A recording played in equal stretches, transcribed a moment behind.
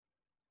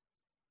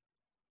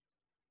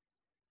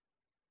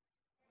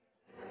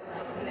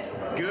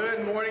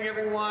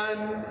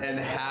everyone, and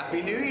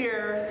Happy New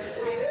Year.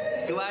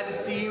 Glad to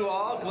see you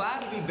all.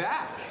 Glad to be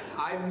back.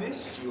 I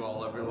missed you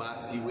all over the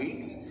last few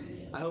weeks.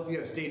 I hope you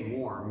have stayed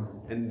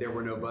warm and there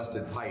were no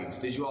busted pipes.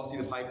 Did you all see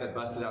the pipe that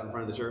busted out in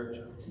front of the church?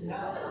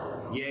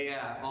 No.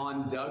 Yeah.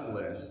 On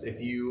Douglas,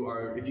 if you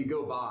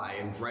go by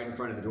and right in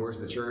front of the doors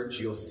of the church,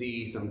 you'll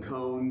see some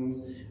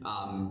cones.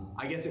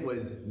 I guess it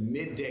was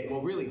midday, well,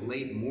 really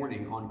late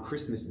morning on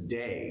Christmas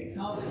Day.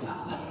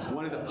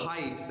 One of the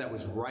pipes that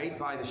was right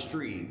by the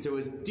street, so it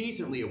was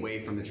decently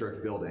away from the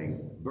church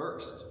building,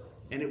 burst.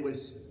 And it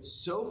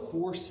was so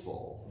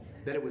forceful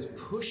that it was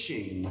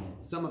pushing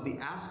some of the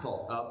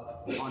asphalt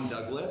up on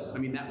Douglas. I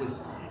mean,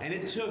 and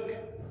it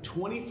took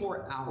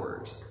 24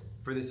 hours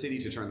for the city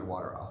to turn the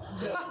water off.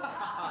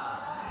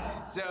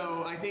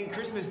 So I think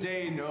Christmas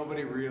Day,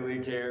 nobody really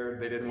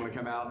cared. They didn't want to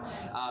come out.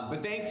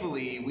 But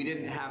thankfully, we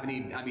didn't have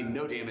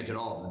no damage at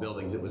all in the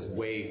buildings. It was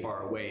way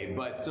far away,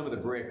 but some of the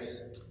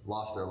bricks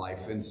lost their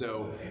life. And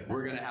so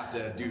we're gonna have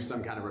to do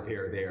some kind of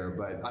repair there,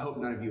 but I hope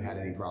none of you had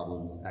any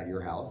problems at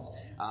your house.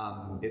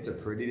 It's a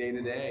pretty day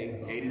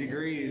today, 80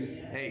 degrees.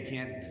 Hey,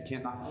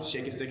 can't not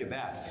shake a stick at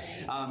that.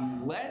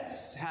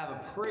 Let's have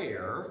a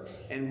prayer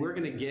and we're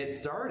gonna get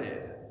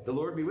started. The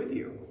Lord be with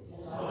you.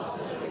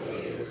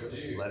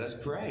 Let us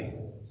pray.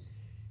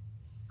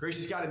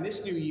 Gracious God, in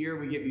this new year,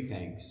 we give you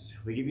thanks.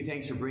 We give you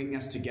thanks for bringing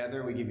us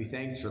together. We give you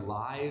thanks for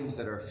lives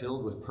that are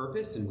filled with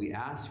purpose, and we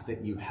ask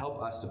that you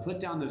help us to put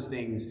down those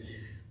things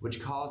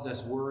which cause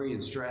us worry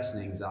and stress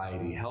and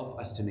anxiety. Help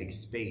us to make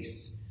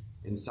space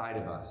inside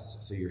of us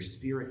so your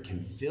Spirit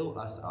can fill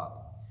us up.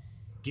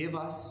 Give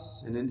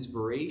us an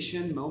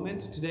inspiration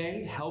moment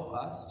today. Help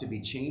us to be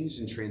changed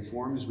and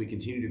transformed as we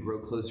continue to grow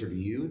closer to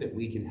you, that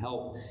we can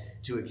help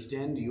to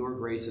extend your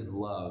grace and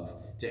love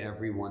to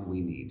everyone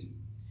we meet.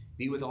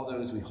 Be with all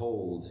those we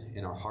hold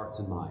in our hearts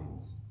and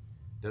minds,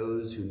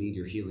 those who need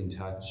your healing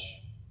touch,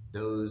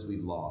 those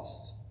we've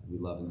lost, we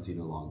love and see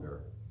no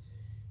longer.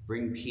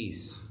 Bring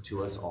peace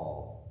to us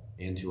all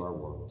and to our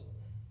world.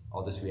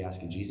 All this we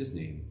ask in Jesus'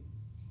 name.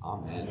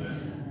 Amen.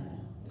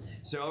 Amen.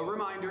 So a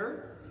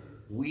reminder,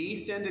 we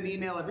send an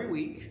email every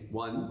week,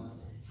 one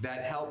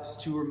that helps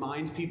to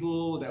remind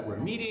people that we're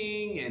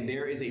meeting, and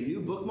there is a new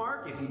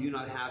bookmark if you do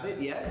not have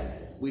it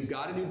yet. We've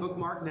got a new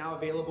bookmark now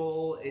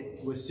available. It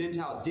was sent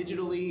out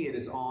digitally. It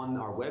is on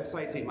our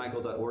website,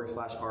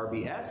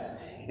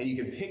 stmichael.org/RBS, and you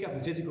can pick up a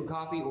physical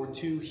copy or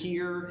two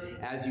here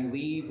as you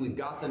leave. We've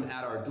got them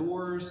at our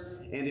doors.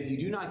 And if you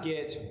do not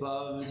get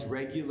Bub's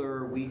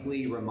regular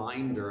weekly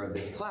reminder of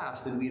this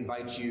class, then we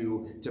invite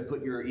you to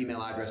put your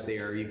email address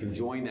there. You can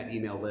join that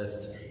email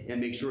list and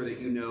make sure that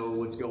you know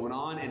what's going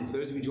on. And for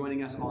those of you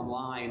joining us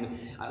online,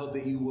 I hope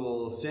that you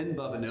will send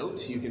Bub a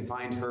note. You can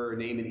find her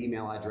name and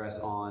email address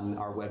on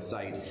our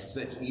website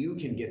so that you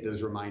can get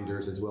those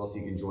reminders as well, so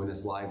you can join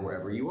us live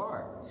wherever you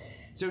are.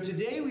 So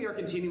today we are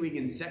continuing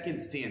in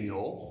 2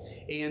 Samuel,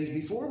 and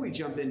before we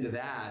jump into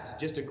that,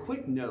 just a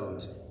quick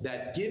note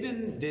that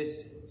given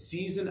this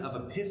season of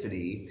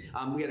Epiphany,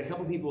 we had a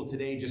couple people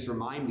today just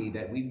remind me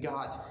that we've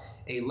got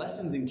a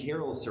Lessons and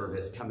Carols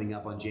service coming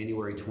up on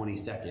January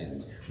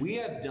 22nd. We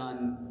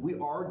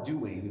are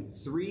doing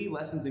 3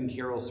 Lessons and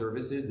Carols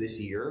services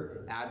this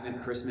year,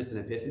 Advent, Christmas,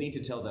 and Epiphany,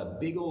 to tell the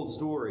big old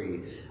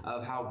story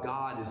of how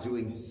God is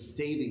doing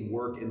saving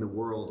work in the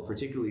world,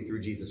 particularly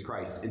through Jesus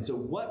Christ. And so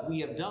what we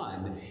have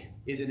done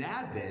is in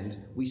Advent,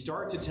 we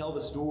start to tell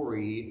the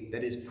story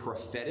that is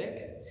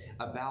prophetic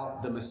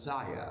about the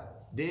Messiah.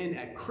 Then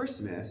at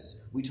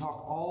Christmas, we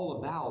talk all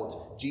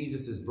about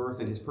Jesus'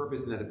 birth and his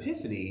purpose. And at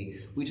Epiphany,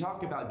 we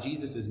talk about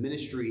Jesus'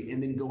 ministry and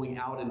then going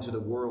out into the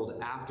world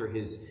after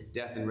his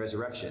death and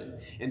resurrection.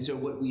 And so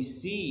what we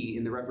see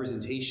in the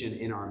representation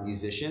in our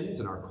musicians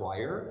and our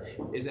choir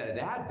is that at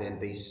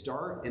Advent, they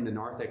start in the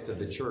narthex of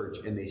the church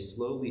and they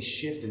slowly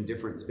shift in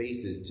different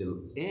spaces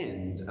to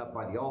end up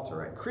by the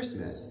altar. At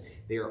Christmas,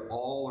 they are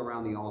all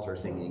around the altar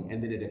singing.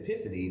 And then at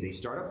Epiphany, they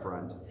start up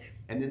front,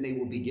 and then they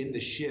will begin to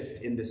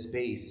shift into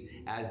space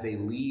as they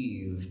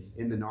leave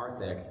in the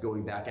narthex,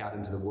 going back out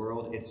into the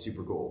world. It's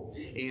super cool.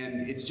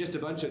 And it's just a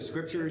bunch of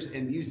scriptures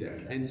and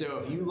music. And so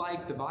if you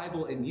like the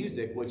Bible and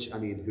music, which, I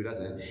mean, who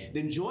doesn't,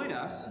 then join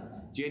us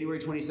January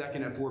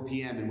 22nd at 4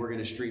 p.m. and we're going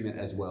to stream it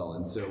as well.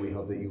 And so we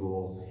hope that you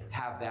will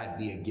have that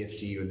be a gift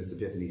to you in this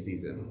Epiphany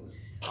season.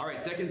 All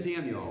right, 2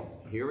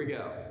 Samuel, here we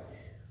go.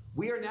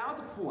 We are now at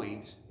the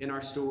point in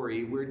our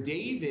story where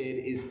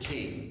David is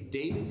king.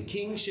 David's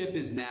kingship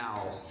is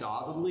now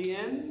solidly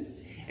in,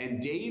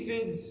 and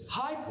David's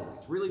high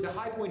point, really the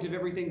high point of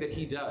everything that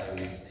he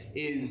does,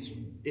 is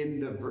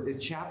in the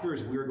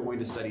chapters we're going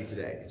to study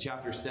today,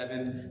 chapters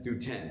 7 through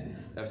 10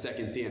 of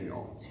 2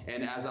 Samuel.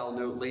 And as I'll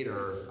note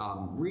later,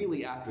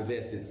 really after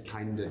this, it's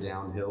kind of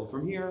downhill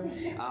from here.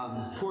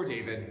 Poor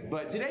David.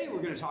 But today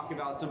we're going to talk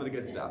about some of the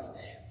good stuff.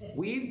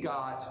 We've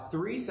got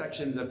 3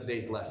 sections of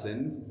today's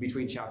lesson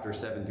between chapters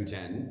 7 through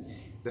 10.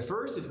 The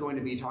first is going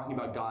to be talking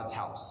about God's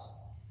house.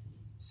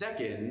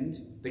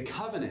 Second, the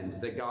covenant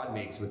that God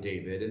makes with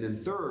David. And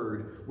then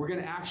third, we're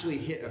going to actually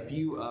hit a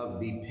few of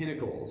the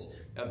pinnacles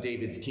of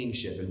David's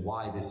kingship and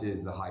why this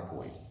is the high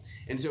point.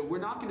 And so we're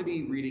not going to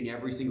be reading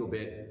every single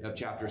bit of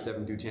chapters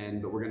 7 through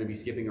 10, but we're going to be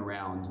skipping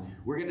around.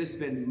 We're going to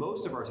spend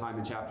most of our time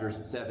in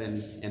chapters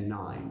 7 and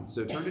 9.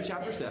 So turn to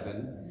chapter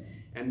 7,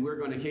 and we're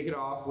going to kick it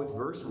off with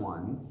verse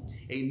 1.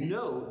 A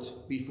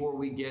note before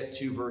we get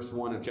to verse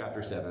 1 of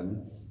chapter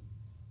 7.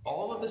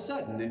 All of a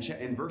sudden,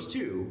 in verse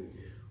 2,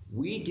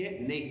 we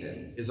get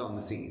Nathan is on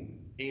the scene.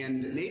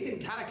 And Nathan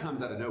kind of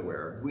comes out of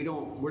nowhere.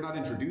 We're not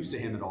introduced to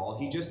him at all.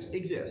 He just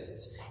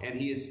exists, and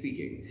he is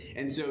speaking.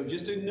 And so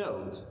just a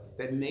note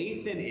that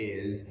Nathan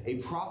is a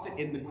prophet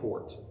in the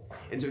court.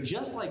 And so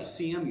just like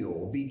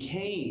Samuel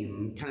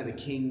became kind of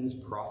the king's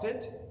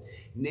prophet,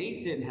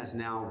 Nathan has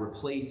now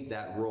replaced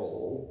that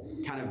role,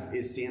 kind of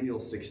is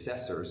Samuel's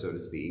successor, so to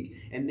speak.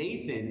 And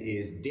Nathan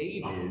is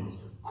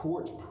David's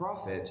court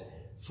prophet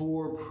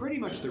for pretty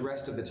much the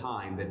rest of the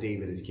time that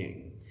David is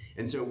king.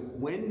 And so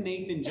when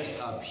Nathan just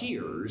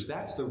appears,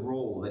 that's the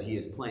role that he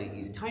is playing.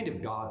 He's kind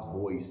of God's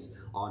voice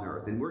on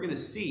earth. And we're going to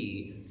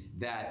see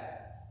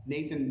that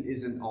Nathan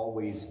isn't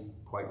always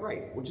quite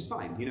right, which is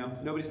fine.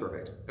 Nobody's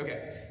perfect.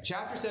 Okay,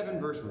 chapter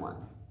 7, verse 1.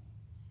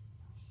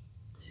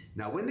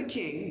 Now when the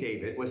king,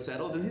 David, was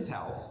settled in his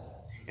house,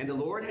 and the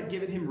Lord had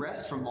given him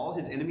rest from all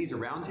his enemies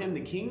around him,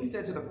 the king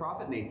said to the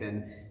prophet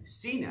Nathan,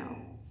 "See now,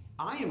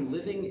 I am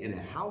living in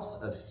a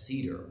house of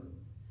cedar,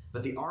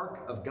 but the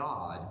ark of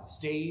God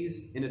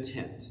stays in a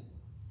tent."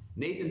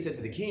 Nathan said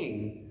to the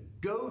king,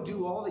 "Go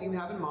do all that you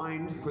have in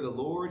mind, for the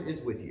Lord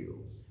is with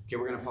you." Okay,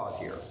 we're going to pause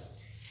here.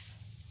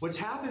 What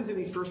happens in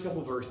these first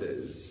couple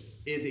verses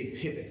is a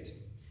pivot.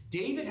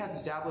 David has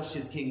established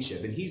his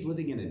kingship, and he's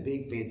living in a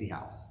big fancy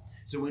house.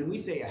 So when we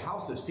say a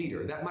house of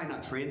cedar, that might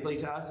not translate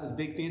to us as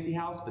big fancy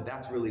house, but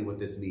that's really what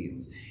this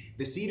means.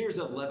 The cedars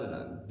of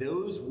Lebanon,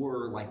 those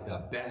were like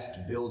the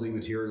best building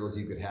materials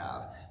you could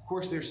have. Of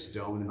course, there's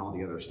stone and all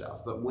the other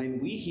stuff, but when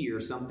we hear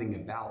something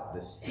about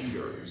the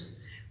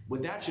cedars,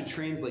 what that should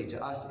translate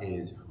to us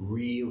is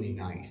really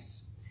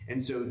nice.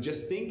 And so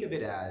just think of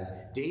it as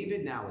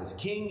David now is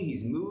king.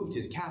 He's moved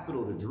his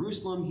capital to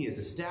Jerusalem. He has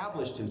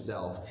established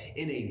himself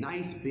in a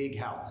nice big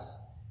house.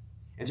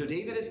 And so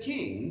David as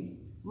king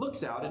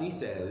looks out and he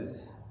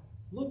says,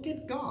 look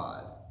at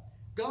God.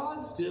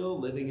 God's still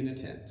living in a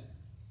tent.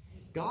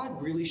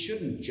 God really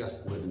shouldn't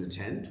just live in a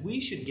tent.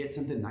 We should get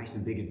something nice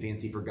and big and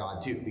fancy for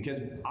God too,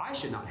 because I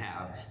should not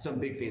have some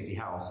big fancy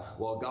house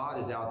while God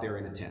is out there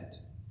in a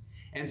tent.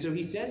 And so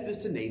he says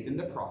this to Nathan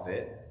the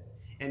prophet,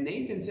 and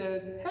Nathan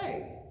says,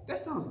 "Hey, that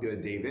sounds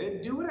good,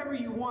 David. Do whatever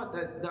you want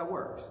that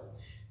works."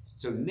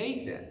 So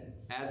Nathan,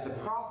 as the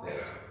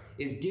prophet,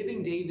 is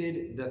giving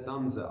David the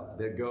thumbs up,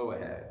 the go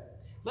ahead.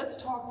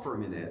 Let's talk for a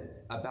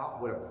minute about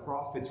what a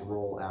prophet's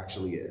role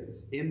actually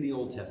is in the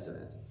Old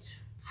Testament.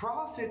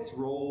 Prophets'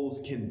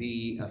 roles can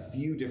be a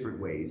few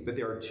different ways, but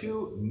there are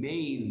two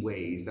main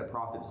ways that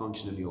prophets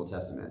function in the Old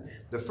Testament.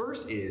 The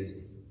first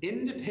is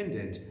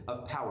independent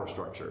of power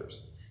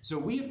structures. So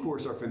we, of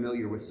course, are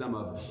familiar with some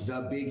of the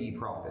biggie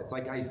prophets,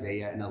 like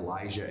Isaiah and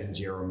Elijah and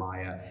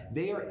Jeremiah.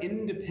 They are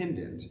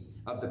independent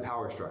of the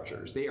power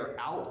structures. They are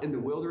out in the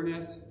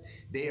wilderness.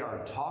 They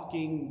are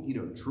talking,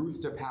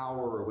 truth to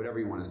power, or whatever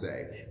you want to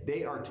say.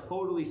 They are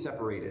totally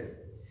separated.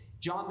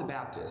 John the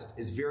Baptist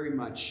is very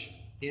much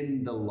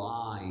in the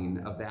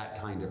line of that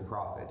kind of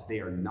prophet. They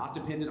are not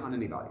dependent on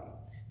anybody.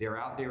 They're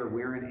out there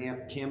wearing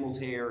camel's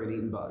hair and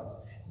eating bugs.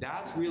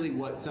 That's really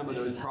what some of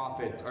those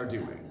prophets are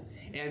doing.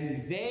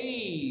 And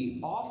they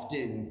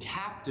often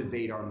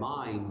captivate our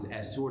minds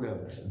as sort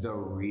of the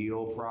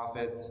real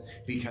prophets,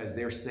 because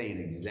they're saying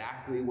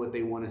exactly what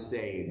they want to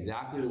say,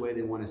 exactly the way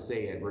they want to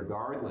say it,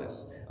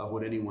 regardless of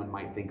what anyone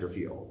might think or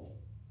feel.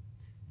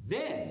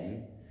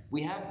 Then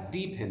we have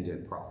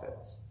dependent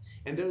prophets.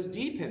 And those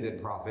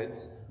dependent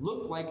prophets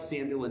look like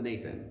Samuel and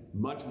Nathan,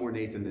 much more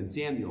Nathan than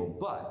Samuel,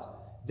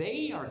 but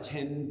they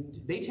tend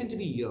to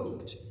be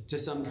yoked to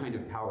some kind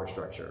of power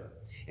structure.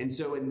 And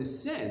so in the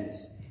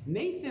sense,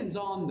 Nathan's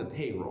on the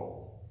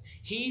payroll.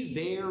 He's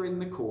there in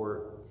the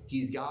court.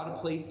 He's got a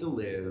place to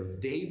live.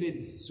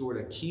 David's sort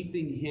of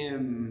keeping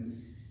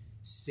him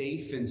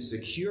safe and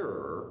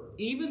secure,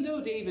 even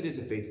though David is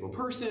a faithful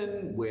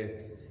person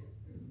with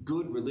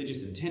good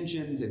religious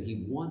intentions and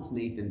he wants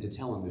Nathan to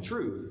tell him the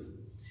truth.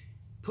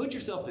 Put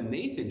yourself in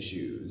Nathan's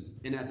shoes,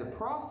 and as a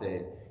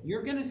prophet,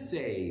 you're going to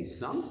say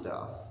some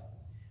stuff,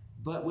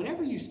 but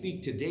whenever you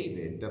speak to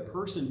David, the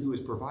person who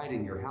is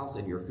providing your house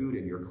and your food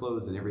and your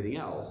clothes and everything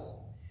else,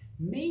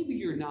 maybe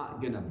you're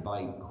not going to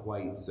bite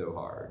quite so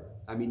hard.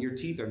 I mean, your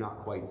teeth are not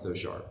quite so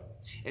sharp.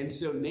 And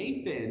so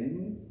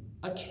Nathan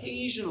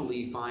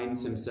occasionally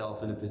finds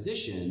himself in a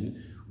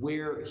position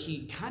where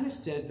he kind of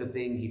says the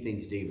thing he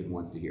thinks David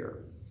wants to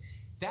hear.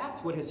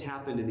 That's what has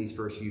happened in these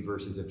first few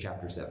verses of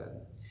chapter 7.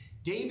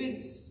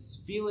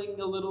 David's feeling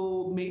a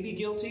little maybe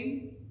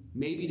guilty.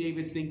 Maybe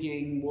David's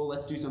thinking, well,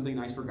 let's do something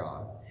nice for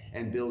God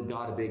and build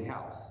God a big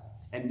house.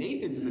 And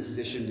Nathan's in the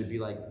position to be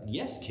like,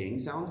 yes, king,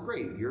 sounds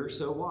great. You're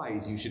so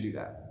wise, you should do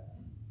that.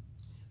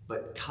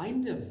 But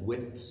kind of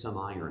with some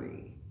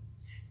irony,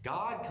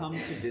 God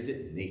comes to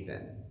visit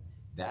Nathan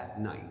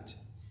that night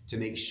to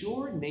make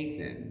sure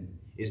Nathan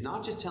is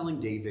not just telling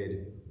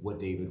David what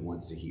David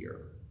wants to hear.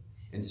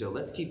 And so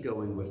let's keep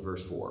going with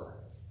verse 4.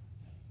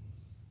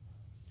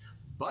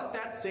 But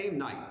that same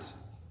night,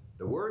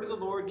 the word of the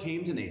Lord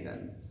came to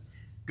Nathan.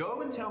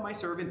 Go and tell my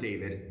servant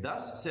David,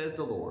 thus says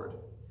the Lord,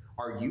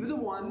 are you the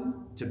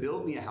one to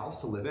build me a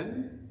house to live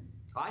in?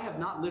 I have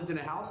not lived in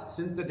a house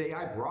since the day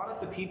I brought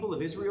up the people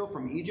of Israel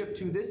from Egypt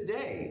to this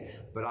day,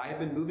 but I have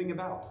been moving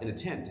about in a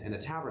tent and a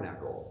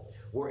tabernacle.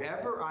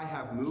 Wherever I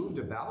have moved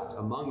about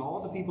among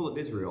all the people of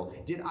Israel,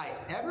 did I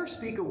ever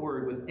speak a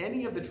word with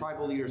any of the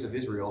tribal leaders of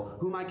Israel,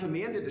 whom I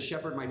commanded to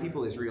shepherd my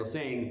people Israel,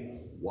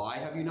 saying, why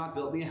have you not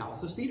built me a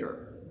house of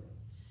cedar?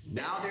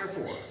 Now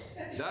therefore,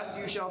 thus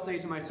you shall say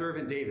to my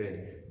servant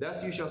David,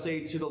 thus you shall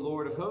say to the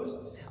Lord of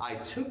hosts, I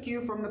took you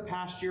from the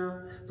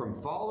pasture, from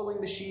following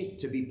the sheep,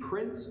 to be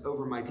prince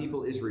over my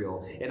people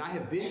Israel, and I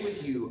have been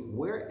with you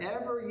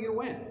wherever you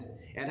went,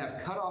 and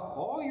have cut off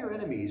all your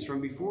enemies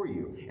from before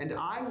you, and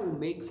I will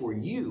make for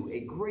you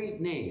a great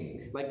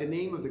name, like the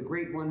name of the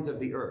great ones of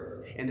the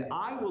earth, and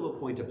I will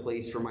appoint a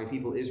place for my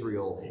people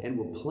Israel, and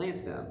will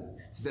plant them,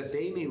 so that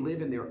they may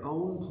live in their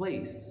own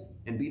place,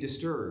 and be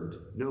disturbed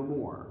no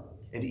more.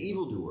 And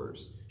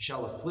evildoers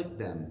shall afflict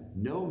them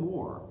no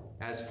more,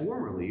 as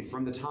formerly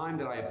from the time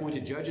that I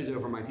appointed judges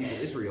over my people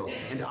Israel,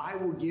 and I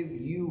will give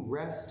you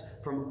rest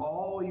from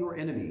all your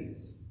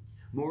enemies.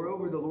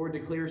 Moreover, the Lord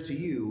declares to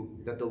you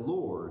that the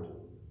Lord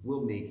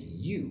will make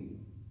you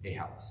a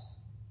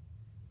house.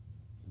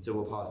 And so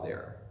we'll pause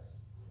there.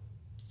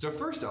 So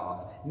first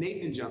off,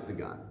 Nathan jumped the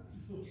gun.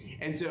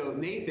 And so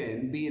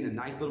Nathan, being a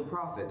nice little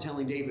prophet,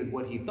 telling David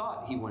what he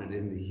thought he wanted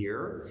him to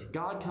hear,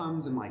 God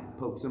comes and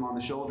pokes him on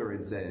the shoulder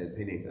and says,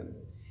 hey Nathan,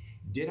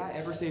 did I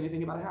ever say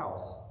anything about a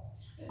house?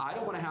 I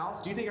don't want a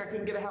house. Do you think I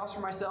couldn't get a house for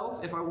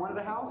myself if I wanted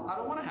a house? I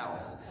don't want a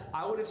house.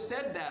 I would have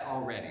said that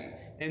already.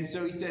 And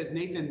so he says,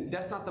 Nathan,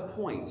 that's not the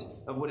point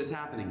of what is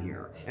happening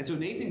here. And so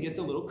Nathan gets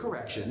a little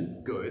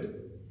correction,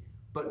 good.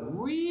 But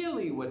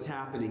really what's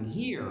happening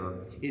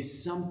here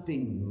is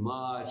something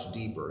much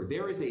deeper.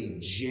 There is a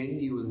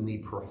genuinely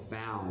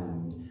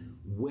profound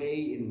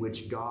way in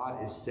which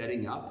God is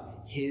setting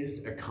up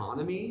his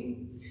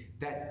economy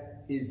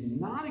that is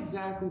not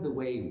exactly the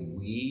way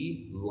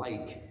we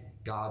like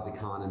God's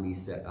economy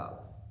set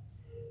up.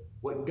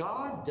 What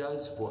God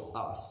does for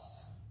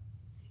us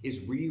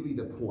is really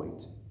the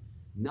point,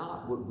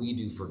 not what we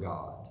do for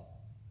God.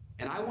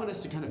 And I want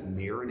us to kind of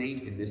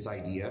marinate in this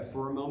idea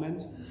for a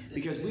moment,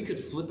 because we could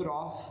flip it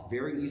off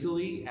very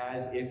easily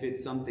as if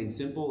it's something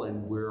simple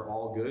and we're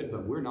all good,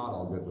 but we're not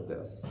all good with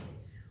this.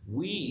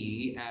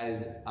 We,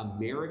 as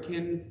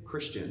American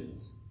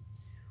Christians,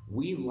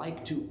 we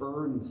like to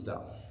earn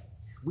stuff.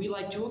 We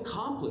like to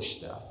accomplish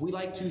stuff. We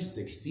like to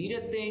succeed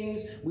at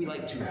things. We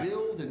like to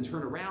build and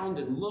turn around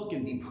and look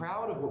and be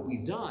proud of what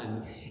we've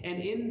done. And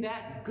in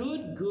that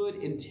good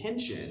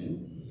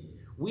intention,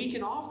 we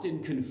can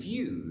often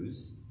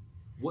confuse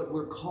what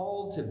we're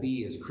called to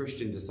be as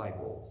Christian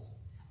disciples.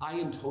 I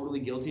am totally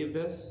guilty of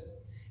this.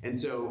 And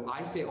so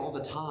I say all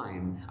the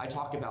time, I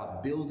talk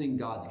about building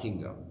God's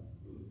kingdom.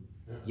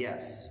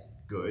 Yes,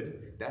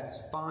 good.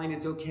 That's fine,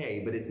 it's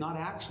okay, but it's not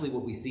actually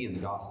what we see in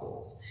the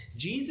Gospels.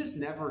 Jesus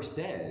never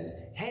says,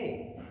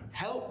 hey,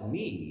 help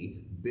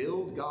me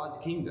build God's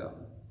kingdom.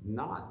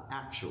 Not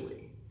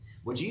actually.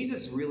 What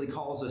Jesus really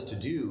calls us to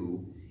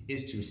do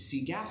is to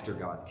seek after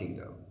God's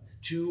kingdom,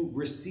 to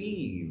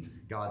receive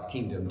God's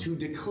kingdom, to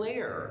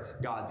declare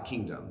God's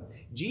kingdom.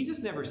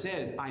 Jesus never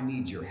says, I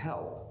need your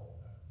help.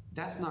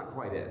 That's not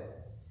quite it.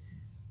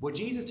 What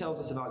Jesus tells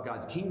us about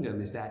God's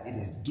kingdom is that it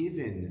is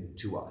given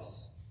to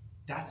us.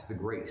 That's the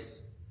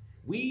grace.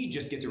 We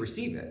just get to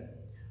receive it.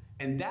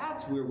 And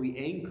that's where we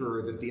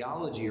anchor the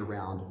theology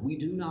around we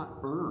do not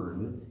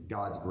earn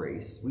God's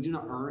grace. We do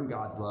not earn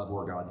God's love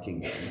or God's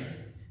kingdom.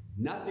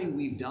 Nothing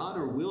we've done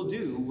or will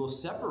do will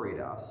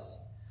separate us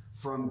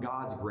from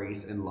God's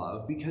grace and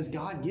love, because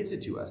God gives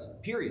it to us.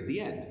 Period.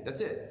 The end.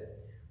 That's it.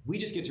 We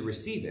just get to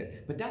receive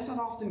it. But that's not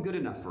often good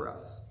enough for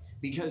us,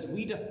 because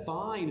we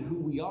define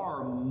who we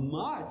are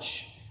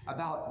much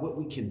about what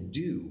we can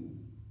do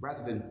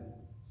rather than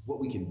what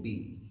we can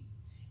be.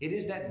 It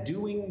is that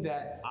doing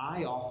that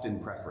I often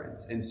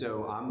preference. And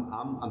so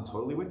I'm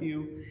totally with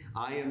you.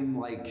 I am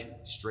like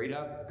straight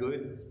up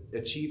good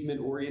achievement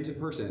oriented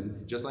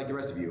person, just like the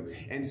rest of you.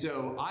 And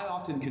so I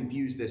often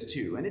confuse this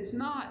too. And it's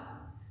not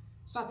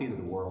the end of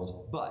the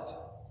world, but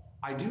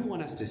I do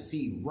want us to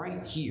see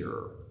right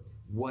here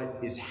what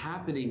is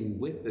happening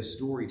with the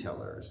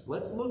storytellers.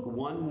 Let's look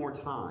one more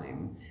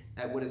time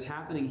at what is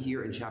happening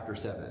here in chapter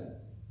 7.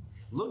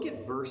 Look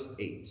at verse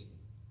 8.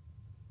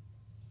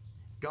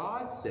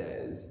 God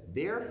says,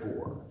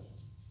 therefore,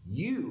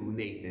 you,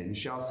 Nathan,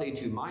 shall say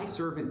to my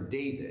servant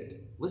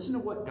David, listen to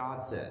what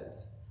God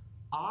says,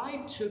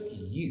 I took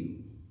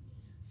you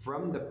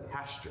from the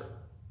pasture,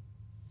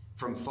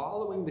 from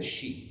following the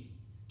sheep,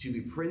 to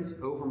be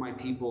prince over my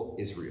people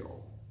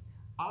Israel.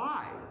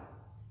 I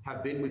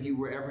have been with you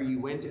wherever you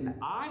went, and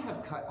I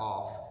have cut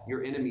off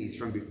your enemies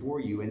from before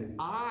you, and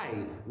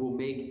I will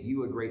make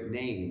you a great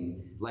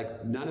name,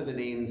 like none of the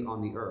names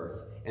on the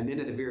earth. And then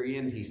at the very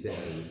end he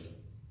says,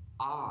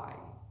 I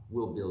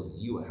will build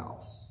you a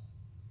house.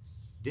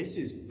 This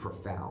is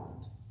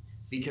profound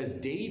because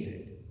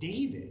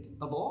David,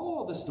 of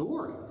all the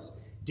stories,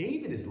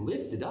 David is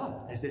lifted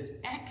up as this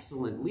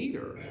excellent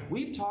leader.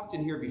 We've talked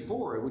in here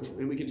before,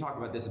 and we can talk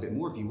about this a bit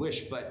more if you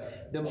wish,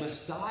 but the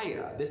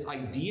Messiah, this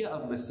idea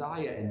of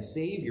Messiah and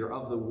Savior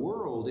of the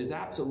world is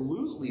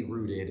absolutely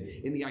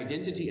rooted in the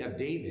identity of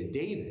David.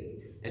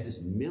 David as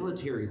this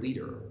military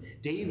leader.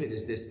 David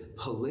is this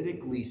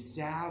politically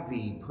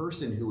savvy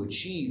person who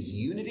achieves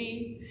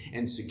unity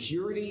and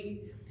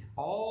security,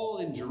 all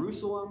in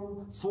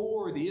Jerusalem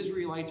for the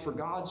Israelites, for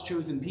God's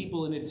chosen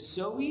people. And it's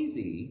so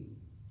easy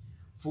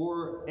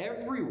for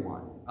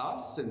everyone,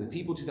 us and the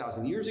people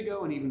 2,000 years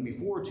ago and even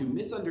before, to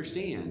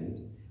misunderstand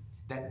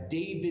that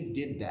David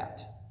did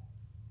that.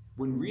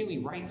 When really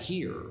right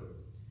here,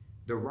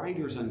 the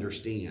writers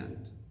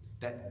understand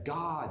that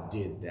God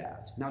did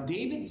that. Now,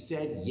 David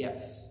said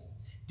yes.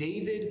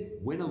 David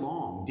went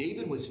along.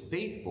 David was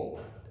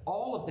faithful.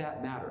 All of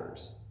that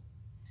matters.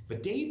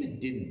 But David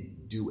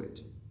didn't do it.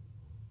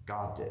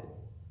 God did.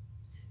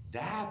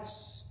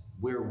 That's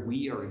where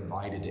we are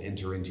invited to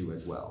enter into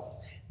as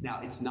well. Now,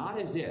 it's not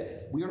as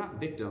if we are not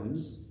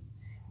victims.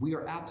 We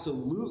are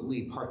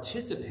absolutely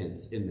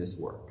participants in this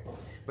work.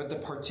 But the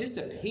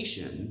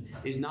participation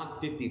is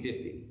not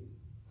 50-50.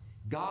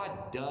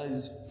 God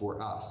does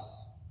for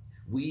us.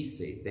 We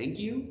say thank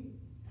you.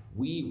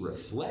 We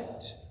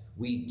reflect.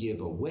 We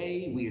give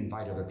away. We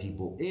invite other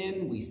people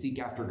in. We seek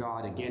after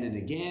God again and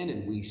again,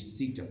 and we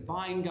seek to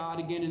find God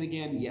again and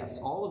again. Yes,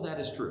 all of that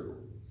is true.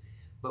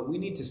 But we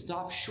need to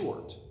stop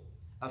short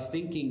of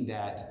thinking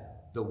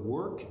that the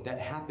work that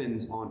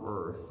happens on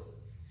earth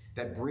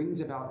that brings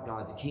about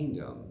God's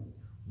kingdom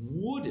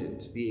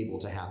wouldn't be able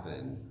to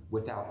happen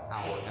without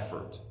our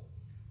effort.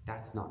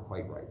 That's not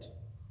quite right.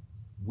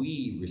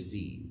 We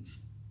receive.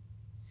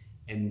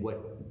 And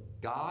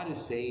what God is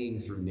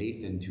saying through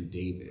Nathan to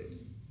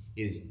David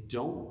is,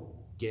 don't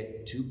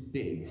get too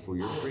big for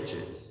your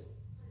britches.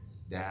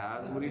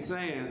 That's what he's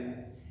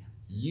saying.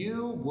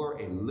 You were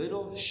a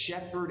little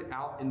shepherd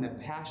out in the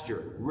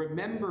pasture.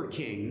 Remember,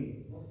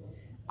 king,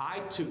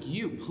 I took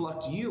you,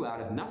 plucked you out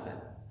of nothing.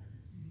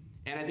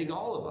 And I think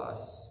all of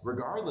us,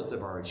 regardless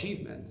of our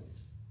achievement,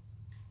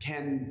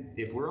 can,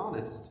 if we're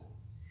honest,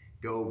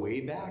 go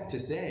way back to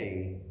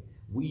say,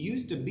 we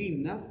used to be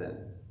nothing.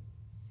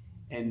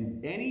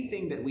 And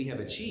anything that we have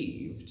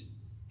achieved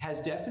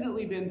has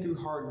definitely been through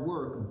hard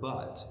work,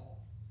 but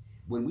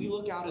when we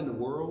look out in the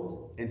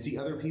world and see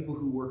other people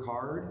who work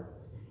hard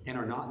and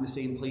are not in the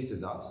same place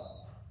as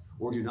us,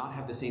 or do not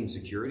have the same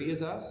security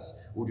as us,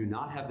 or do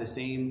not have the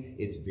same,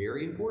 it's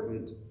very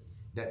important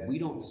that we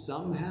don't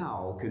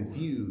somehow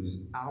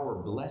confuse our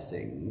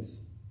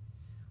blessings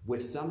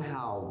with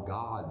somehow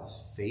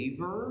God's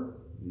favor.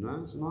 No,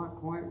 that's not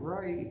quite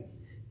right.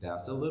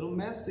 That's a little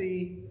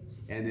messy,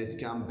 and it's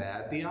come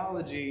bad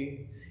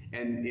theology.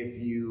 And if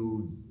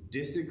you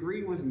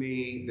disagree with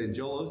me, then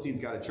Joel Osteen's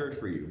got a church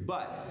for you.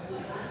 But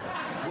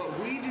what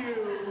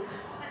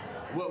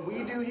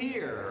we do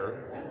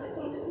here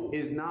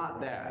is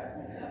not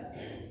that.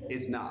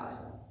 It's not.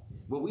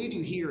 What we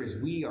do here is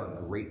we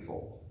are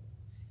grateful,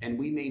 and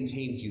we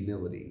maintain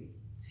humility.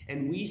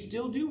 And we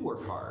still do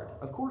work hard.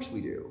 Of course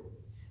we do.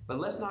 But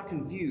let's not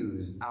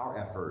confuse our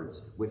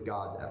efforts with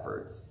God's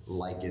efforts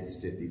like it's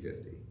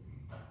 50-50.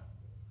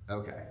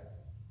 Okay.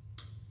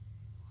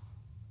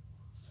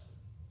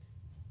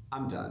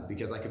 I'm done,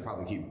 because I could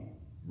probably keep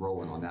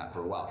rolling on that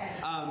for a while.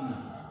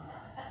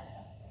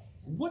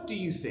 What do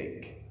you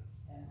think?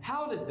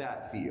 How does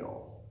that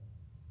feel?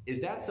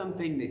 Is that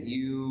something that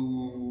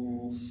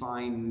you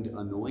find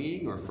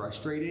annoying or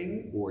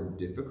frustrating or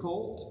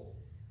difficult?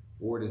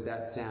 Or does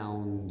that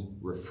sound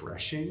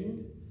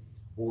refreshing?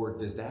 Or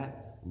does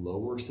that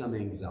lower some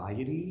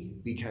anxiety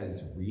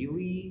because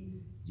really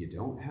you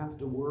don't have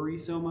to worry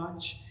so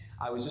much?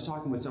 I was just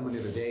talking with someone the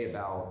other day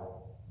about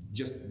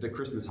just the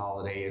Christmas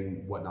holiday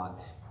and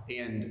whatnot,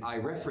 and I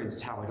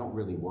referenced how I don't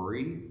really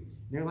worry.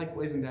 And they're like,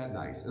 well, isn't that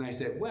nice? And I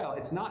said, well,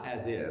 it's not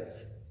as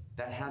if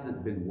that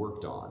hasn't been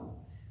worked on.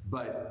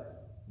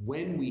 But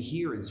when we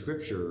hear in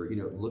Scripture,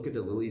 look at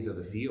the lilies of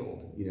the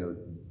field,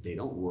 they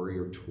don't worry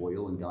or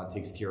toil, and God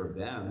takes care of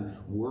them.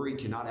 Worry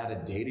cannot add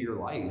a day to your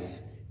life.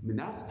 I mean,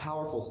 that's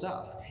powerful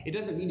stuff. It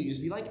doesn't mean you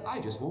just be like,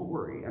 I just won't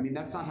worry. I mean,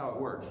 that's not how it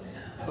works.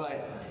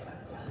 But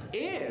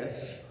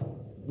if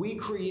we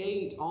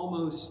create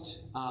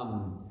almost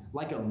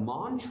like a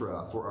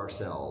mantra for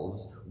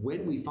ourselves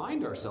when we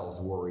find ourselves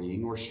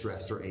worrying or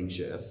stressed or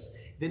anxious,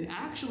 then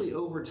actually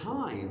over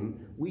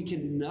time, we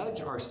can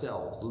nudge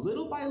ourselves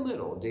little by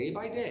little, day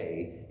by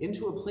day,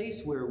 into a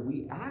place where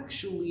we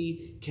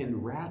actually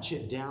can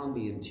ratchet down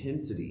the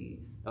intensity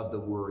of the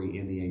worry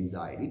and the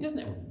anxiety. It doesn't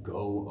ever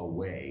go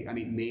away. I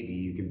mean, maybe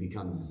you can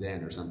become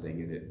Zen or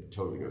something and it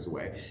totally goes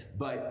away.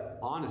 But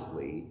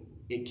honestly,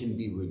 it can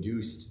be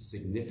reduced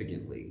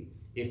significantly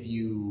if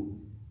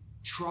you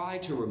try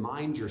to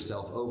remind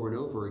yourself over and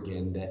over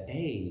again that,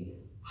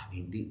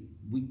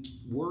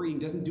 worrying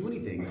doesn't do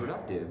anything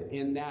productive,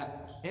 and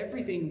that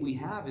everything we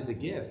have is a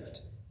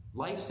gift.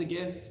 Life's a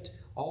gift.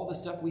 All the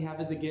stuff we have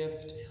is a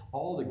gift.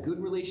 All the good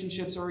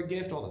relationships are a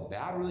gift. All the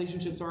bad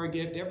relationships are a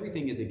gift.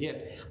 Everything is a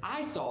gift.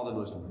 I saw the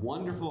most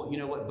wonderful, you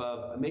know what,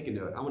 Bub, make a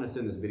note. I want to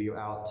send this video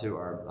out to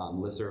our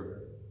listserv.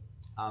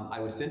 I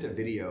was sent a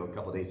video a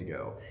couple days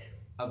ago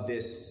of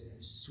this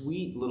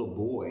sweet little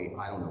boy,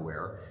 I don't know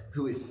where,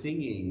 who is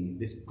singing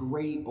this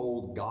great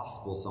old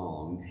gospel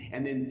song,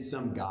 and then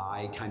some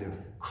guy kind of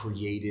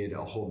created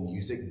a whole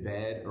music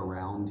bed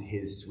around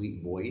his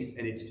sweet voice,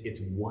 and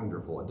it's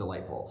wonderful and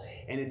delightful.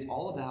 And it's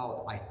all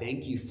about, I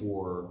thank you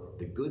for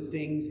the good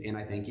things, and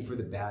I thank you for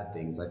the bad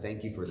things. I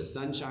thank you for the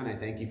sunshine, I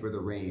thank you for the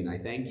rain, I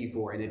thank you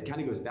for, and it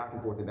kind of goes back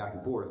and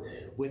forth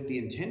with the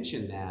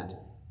intention that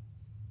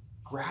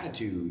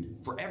gratitude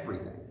for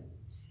everything.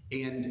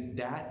 And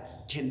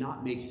that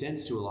cannot make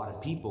sense to a lot of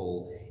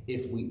people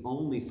if we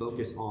only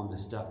focus on the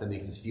stuff that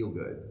makes us feel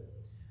good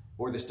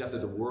or the stuff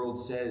that the world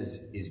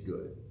says is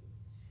good.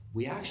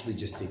 We actually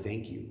just say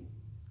thank you,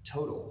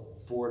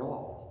 total, for it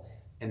all.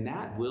 And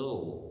that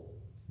will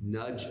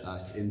nudge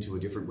us into a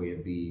different way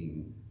of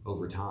being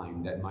over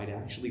time that might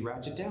actually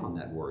ratchet down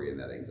that worry and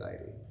that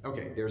anxiety.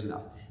 Okay, there's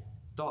enough.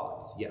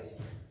 Thoughts?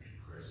 Yes?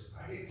 Chris,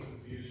 I get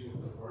confused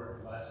with the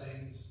word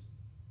blessings,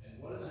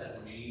 and what does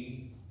that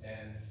mean,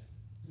 and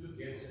who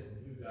gets it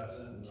and who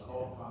doesn't, and the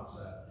whole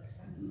concept.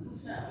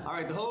 All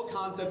right, the whole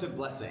concept of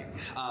blessing.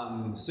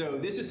 So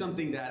this is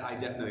something that I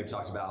definitely have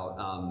talked about,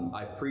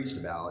 I've preached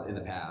about in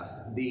the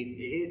past.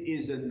 It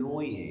is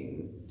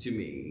annoying to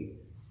me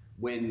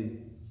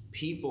when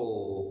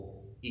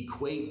people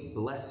equate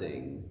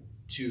blessing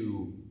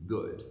to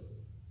good.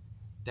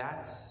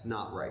 That's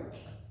not right.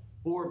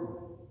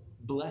 Or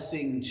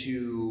blessing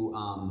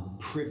to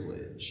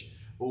privilege,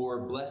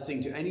 or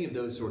blessing to any of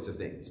those sorts of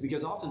things.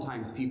 Because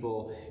oftentimes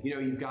people,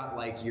 you've got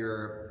like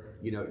your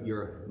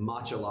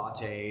matcha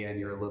latte and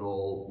your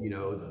little,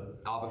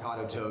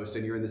 avocado toast,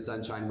 and you're in the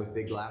sunshine with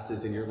big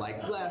glasses and you're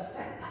like, blessed.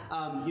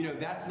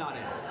 That's not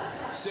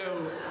it.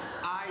 So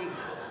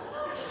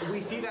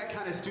we see that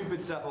kind of stupid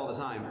stuff all the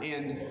time.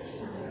 And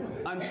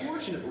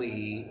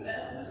unfortunately,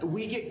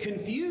 we get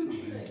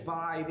confused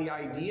by the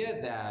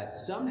idea that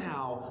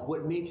somehow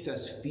what makes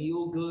us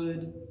feel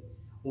good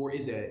or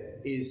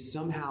is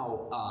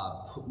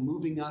somehow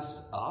moving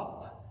us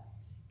up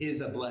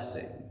is a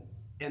blessing.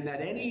 And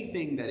that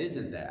anything that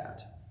isn't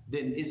that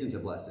then isn't a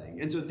blessing.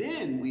 And so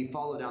then we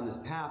follow down this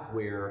path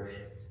where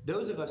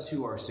those of us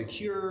who are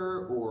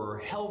secure or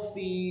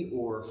healthy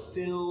or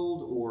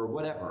filled or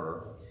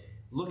whatever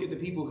look at the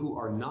people who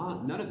are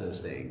none of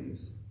those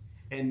things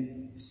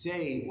and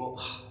say, well,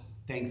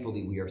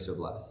 thankfully we are so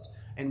blessed.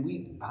 And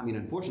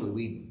unfortunately,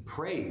 we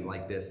pray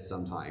like this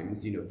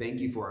sometimes,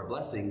 thank you for our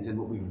blessings. And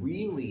what we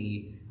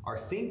really are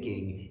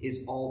thinking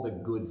is all the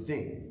good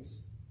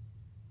things.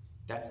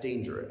 That's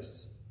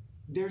dangerous.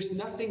 There's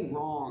nothing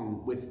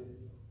wrong with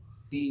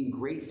being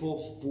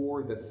grateful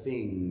for the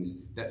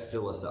things that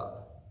fill us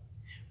up,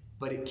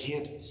 but it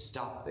can't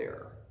stop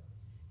there.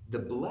 The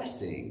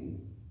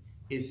blessing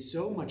is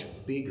so much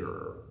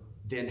bigger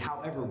than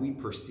however we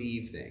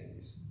perceive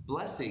things.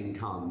 Blessing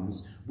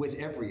comes with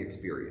every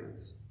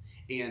experience.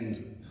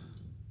 And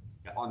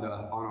on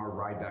our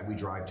ride back, we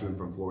drive to and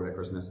from Florida at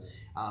Christmas,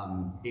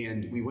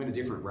 and we went a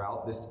different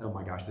route. Oh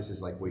my gosh, this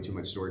is like way too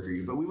much story for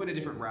you. But we went a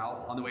different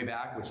route on the way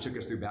back, which took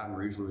us through Baton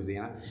Rouge,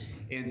 Louisiana.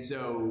 And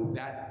so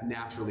that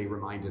naturally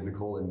reminded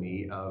Nicole and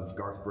me of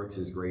Garth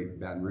Brooks' great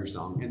Baton Rouge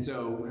song. And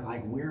so we're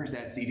like, where is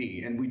that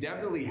CD? And we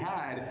definitely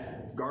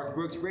had Garth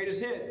Brooks'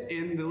 greatest hits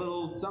in the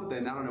little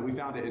something. I don't know, we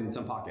found it in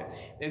some pocket.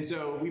 And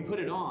so we put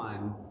it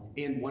on.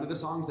 And one of the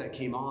songs that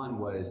came on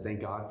was Thank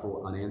God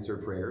for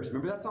Unanswered Prayers.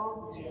 Remember that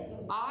song? Yes.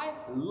 I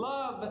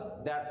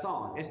love that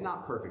song. It's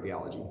not perfect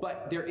theology,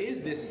 but there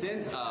is this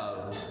sense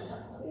of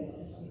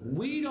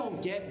we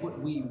don't get what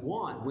we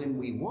want when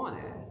we want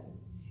it.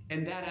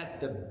 And that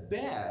at the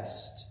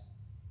best,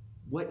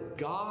 what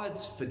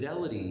God's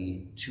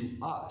fidelity to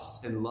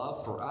us and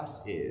love for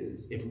us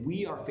is, if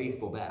we are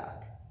faithful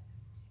back,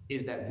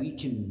 is that we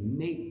can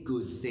make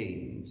good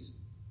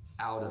things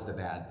out of the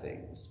bad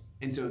things.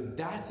 And so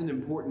that's an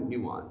important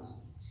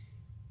nuance.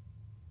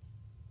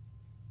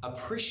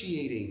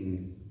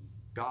 Appreciating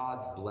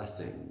God's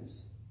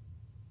blessings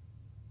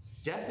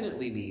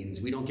definitely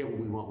means we don't get what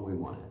we want when we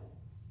want it.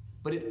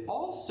 But it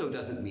also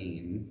doesn't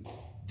mean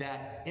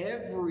that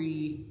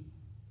every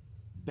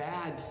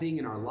bad thing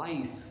in our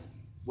life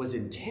was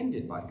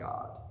intended by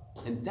God.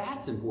 And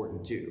that's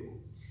important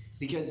too.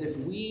 Because if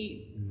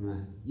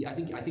I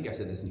think I've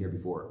said this in here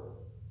before.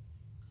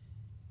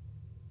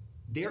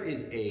 There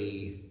is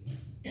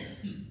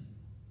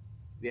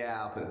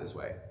I'll put it this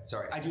way.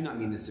 Sorry, I do not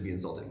mean this to be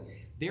insulting.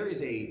 There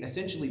is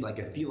essentially like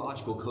a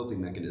theological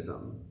coping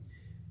mechanism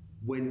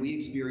when we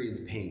experience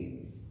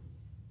pain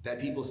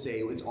that people say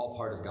it's all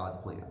part of God's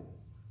plan.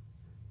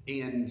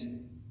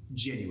 And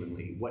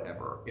genuinely,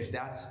 whatever. If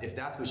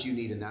that's what you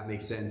need and that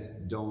makes sense,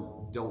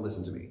 don't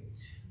listen to me.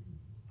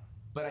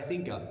 But I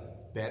think a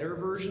better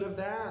version of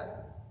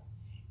that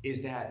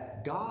is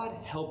that God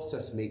helps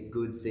us make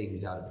good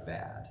things out of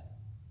bad.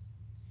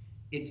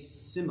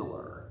 It's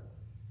similar,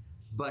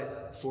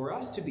 But for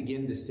us to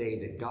begin to say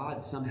that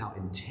God somehow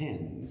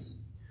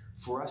intends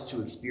for us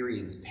to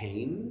experience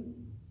pain,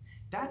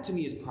 that to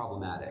me is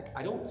problematic.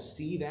 I don't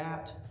see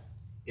that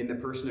in the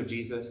person of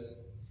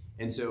Jesus.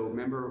 And so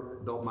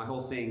remember, my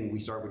whole thing, we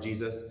start with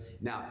Jesus.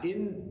 Now,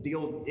 in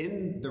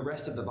the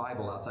rest of the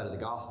Bible outside of the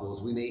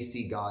Gospels, we may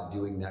see God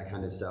doing that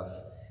kind of stuff,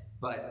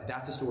 but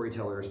that's a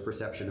storyteller's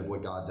perception of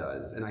what God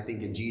does. And I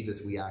think in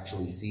Jesus, we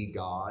actually see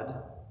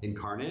God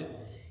incarnate,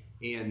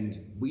 and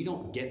we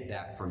don't get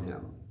that from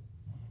him.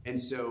 And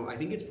so I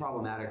think it's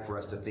problematic for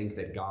us to think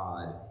that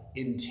God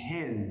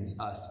intends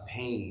us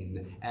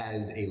pain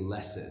as a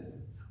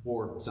lesson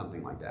or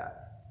something like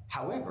that.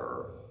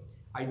 However,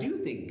 I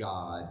do think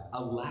God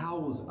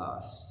allows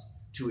us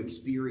to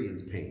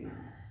experience pain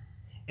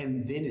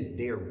and then is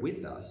there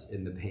with us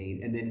in the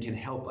pain and then can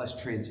help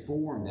us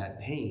transform that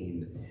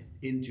pain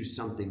into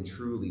something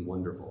truly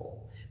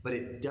wonderful. But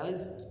it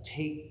does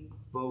take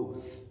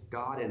both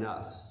God and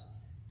us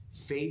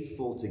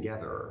faithful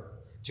together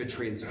to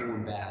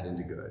transform bad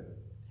into good.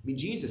 I mean,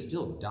 Jesus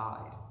still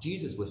died.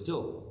 Jesus was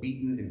still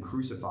beaten and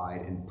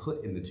crucified and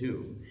put in the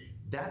tomb.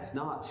 That's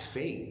not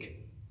fake.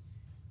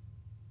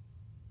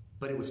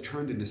 But it was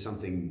turned into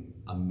something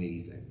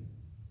amazing.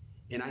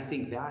 And I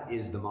think that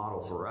is the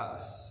model for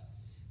us,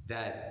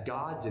 that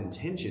God's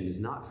intention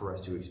is not for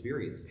us to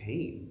experience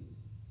pain.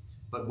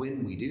 But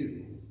when we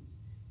do,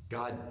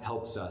 God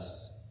helps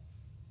us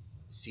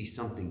see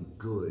something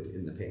good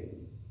in the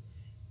pain.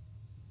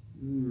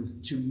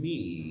 To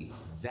me,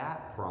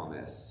 that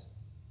promise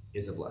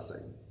is a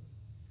blessing.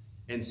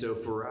 And so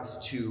for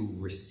us to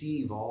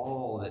receive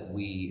all that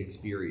we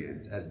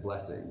experience as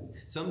blessing,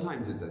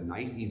 sometimes it's a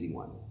nice, easy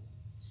one.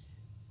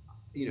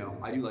 You know,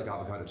 I do like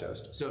avocado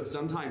toast, so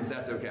sometimes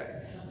that's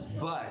okay.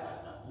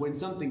 But when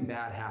something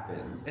bad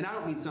happens, and I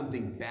don't mean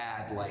something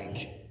bad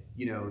like,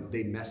 you know,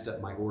 they messed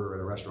up my order at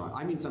a restaurant.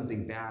 I mean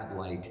something bad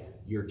like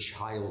your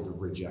child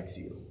rejects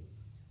you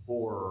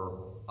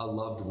or a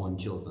loved one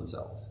kills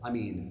themselves. I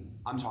mean,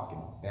 I'm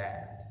talking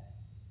bad.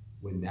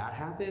 When that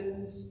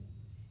happens,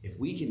 if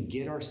we can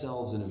get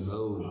ourselves in a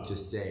mode to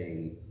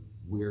say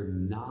we're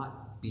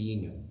not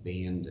being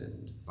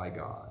abandoned by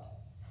God,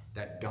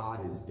 that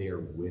God is there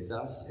with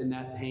us in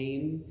that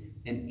pain,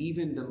 and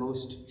even the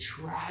most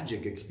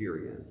tragic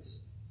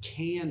experience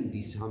can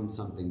become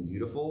something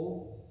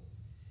beautiful,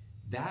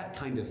 that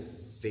kind of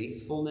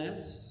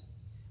faithfulness,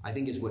 I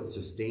think, is what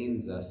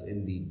sustains us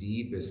in the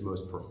deepest,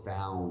 most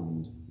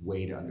profound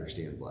way to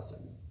understand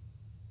blessing.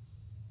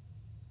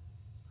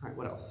 All right,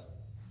 what else?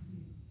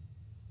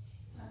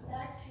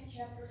 Back to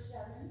chapter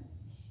 7,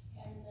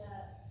 and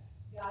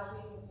God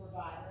being the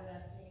provider and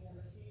us being the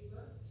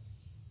receiver.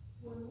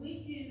 When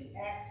we do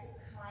acts of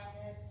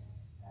kindness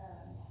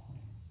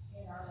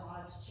in our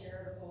lives,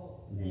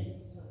 charitable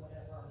things or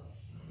whatever,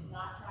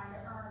 not trying to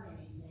earn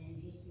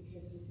anything, just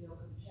because we feel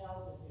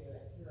compelled to do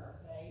it through our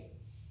faith,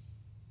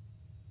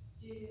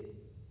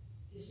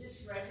 does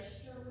this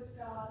register with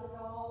God at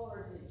all, or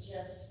is it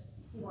just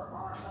for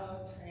our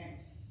own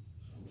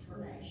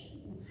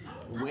transformation?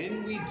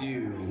 When we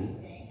do,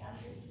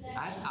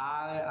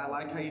 I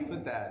like how you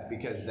put that,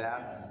 because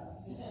that's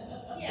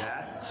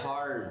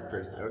hard,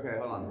 Krista. Okay,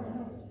 hold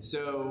on.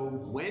 So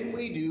when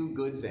we do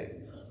good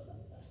things,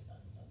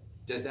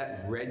 does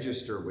that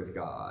register with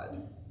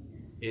God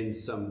in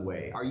some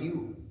way?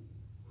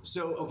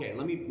 Okay,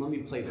 let me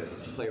play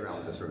around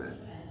with this for a minute.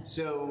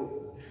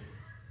 So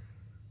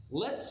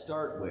let's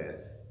start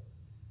with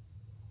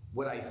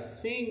what I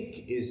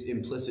think is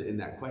implicit in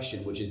that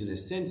question, which is, in a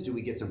sense, do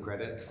we get some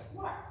credit?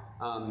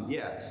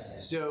 Yeah.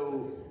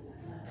 So,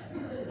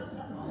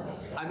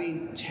 I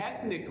mean,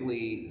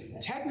 technically,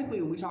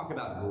 when we talk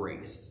about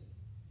grace,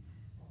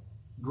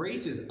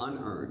 grace is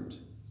unearned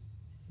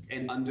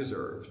and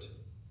undeserved.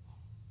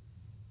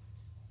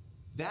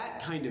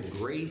 That kind of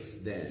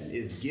grace, then,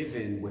 is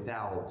given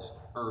without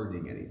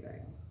earning anything.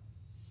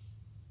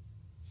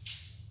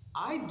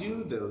 I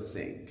do, though,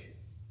 think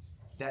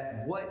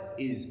that what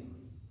is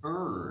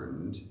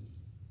earned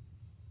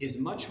is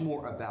much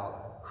more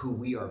about who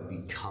we are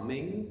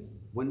becoming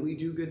when we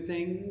do good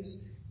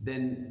things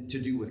than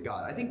to do with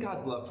God. I think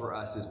God's love for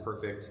us is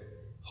perfect,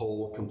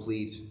 whole,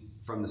 complete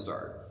from the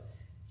start.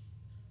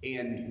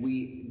 And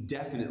we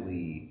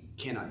definitely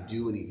cannot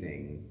do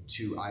anything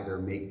to either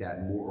make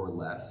that more or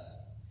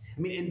less.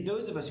 I mean, and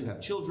those of us who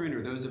have children,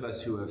 or those of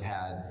us who have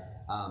had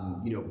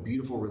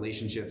beautiful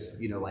relationships,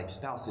 like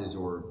spouses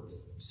or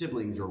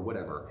siblings or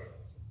whatever,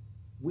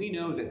 we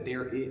know that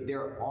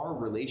there are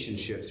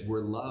relationships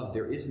where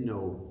there is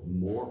no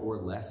more or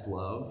less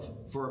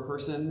love for a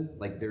person.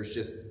 Like, there's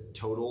just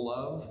total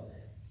love.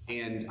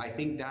 And I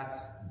think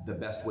that's the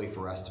best way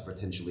for us to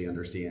potentially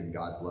understand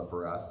God's love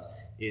for us,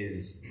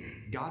 is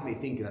God may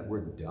think that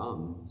we're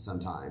dumb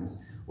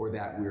sometimes, or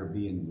that we're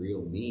being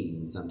real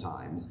mean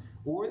sometimes,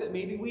 or that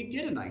maybe we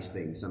did a nice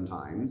thing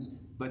sometimes,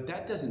 but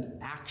that doesn't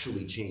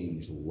actually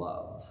change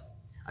love.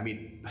 I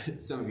mean,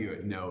 some of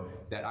you know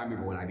that I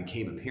remember when I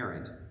became a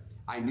parent,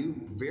 I knew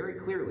very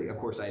clearly, of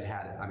course I'd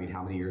had,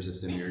 how many years of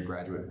seminary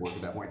graduate work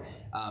at that point,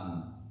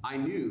 I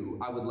knew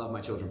I would love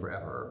my children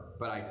forever,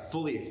 but I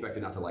fully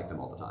expected not to like them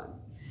all the time.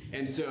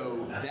 And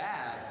so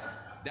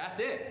that's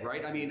it,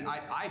 right? I mean,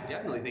 I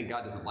definitely think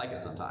God doesn't like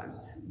us sometimes,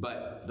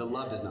 but the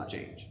love does not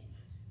change.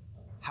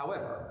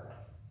 However,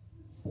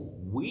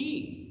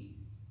 we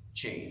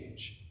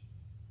change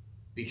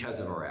because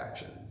of our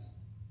actions.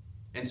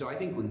 And so I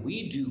think when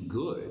we do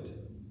good,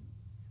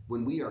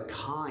 when we are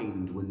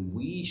kind, when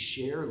we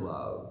share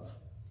love,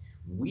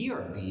 we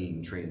are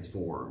being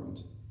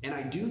transformed. And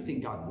I do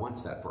think God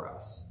wants that for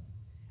us.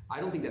 I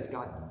don't think that's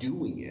God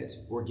doing it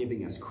or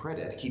giving us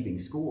credit, keeping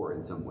score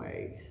in some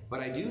way.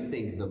 But I do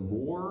think the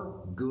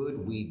more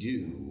good we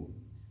do,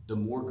 the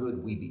more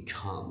good we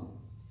become.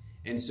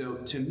 And so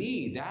to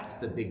me, that's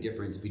the big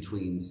difference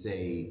between,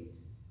 say,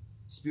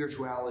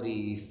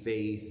 spirituality,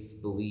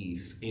 faith,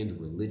 belief, and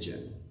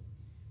religion.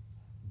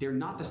 They're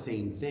not the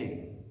same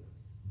thing.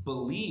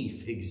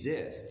 Belief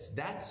exists.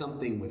 That's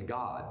something with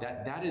God.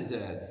 That is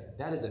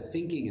a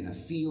thinking and a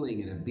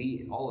feeling and a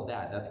being, all of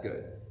that, that's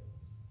good.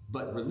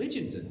 But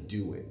religion's a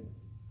doing.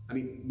 I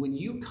mean, when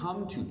you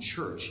come to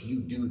church, you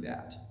do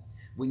that.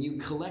 When you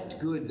collect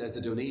goods as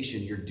a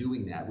donation, you're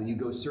doing that. When you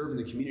go serve in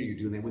the community, you're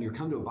doing that. When you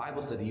come to a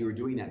Bible study, you're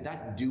doing that.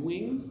 That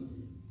doing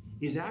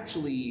is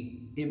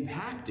actually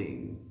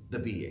impacting the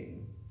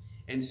being.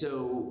 And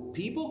so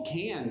people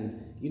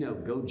can,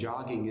 go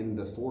jogging in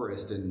the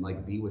forest and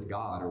like be with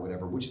God or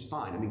whatever, which is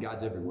fine. I mean,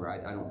 God's everywhere.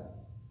 I don't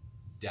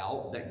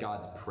doubt that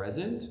God's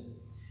present.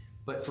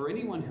 But for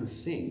anyone who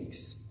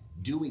thinks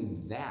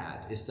doing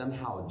that is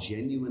somehow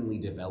genuinely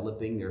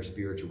developing their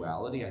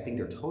spirituality, I think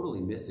they're totally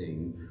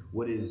missing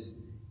what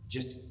is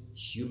just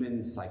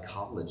human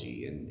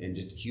psychology and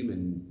just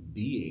human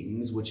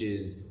beings, which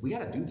is we got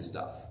to do the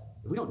stuff.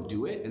 If we don't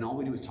do it and all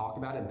we do is talk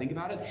about it and think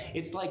about it,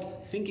 it's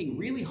like thinking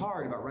really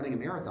hard about running a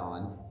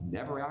marathon,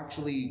 never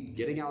actually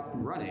getting out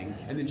and running,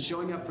 and then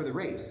showing up for the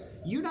race.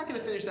 You're not going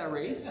to finish that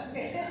race.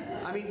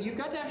 I mean, you've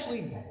got to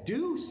actually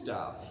do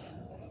stuff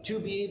to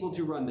be able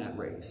to run that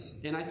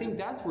race. And I think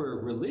that's where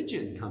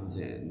religion comes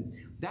in.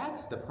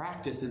 That's the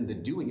practice and the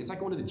doing. It's like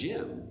going to the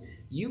gym.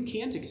 You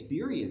can't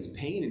experience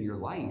pain in your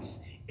life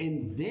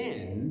and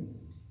then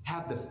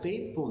have the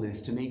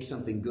faithfulness to make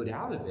something good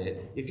out of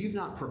it if you've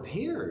not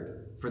prepared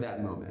for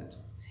that moment.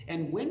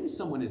 And when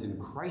someone is in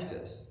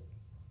crisis,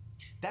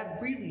 that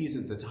really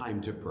isn't the time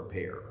to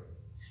prepare.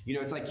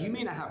 It's like you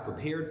may not have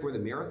prepared for the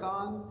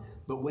marathon,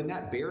 but when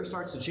that bear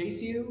starts to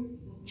chase you,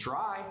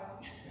 try.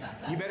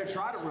 You better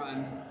try to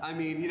run. I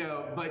mean,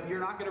 but you're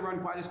not going to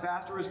run quite as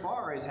fast or as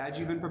far as had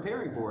you been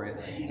preparing for it.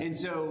 And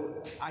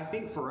so I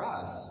think for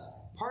us,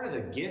 part of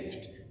the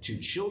gift to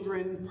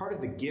children, part of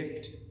the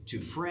gift to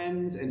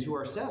friends and to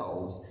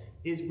ourselves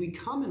is we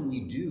come and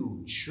we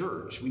do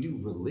church, we do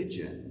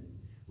religion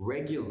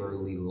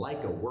regularly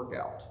like a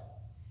workout,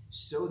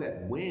 so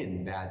that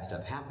when bad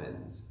stuff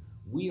happens,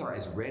 we are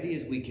as ready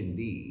as we can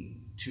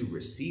be to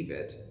receive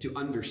it, to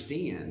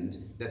understand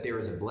that there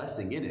is a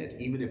blessing in it,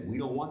 even if we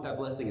don't want that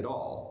blessing at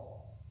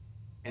all,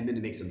 and then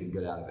to make something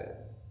good out of it.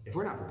 If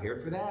we're not prepared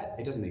for that,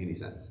 it doesn't make any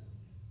sense.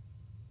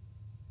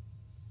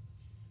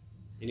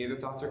 Any other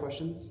thoughts or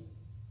questions?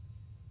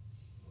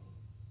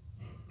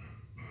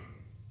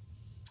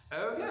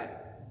 Okay,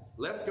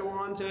 let's go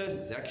on to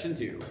section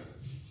 2.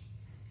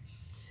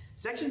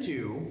 Section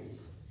 2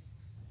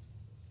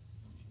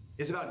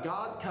 is about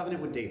God's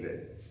covenant with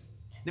David.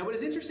 Now, what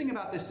is interesting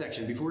about this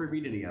section, before we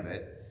read any of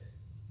it,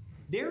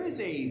 there's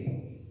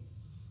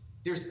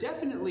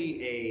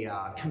definitely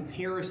a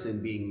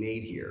comparison being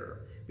made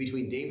here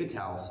between David's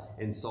house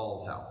and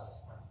Saul's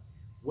house.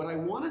 What I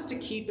want us to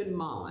keep in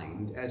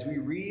mind as we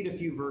read a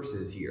few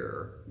verses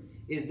here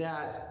is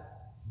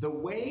that the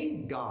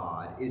way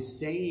God is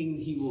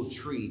saying he will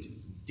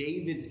treat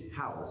David's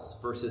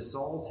house versus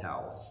Saul's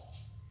house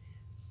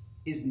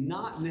is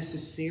not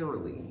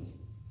necessarily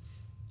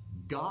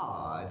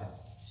God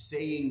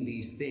saying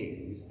these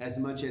things as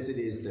much as it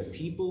is the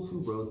people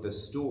who wrote the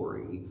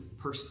story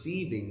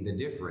perceiving the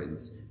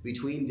difference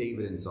between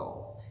David and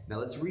Saul. Now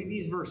let's read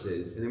these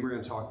verses and then we're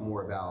going to talk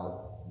more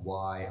about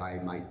why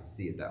I might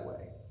see it that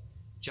way.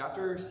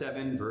 Chapter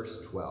 7,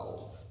 verse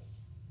 12.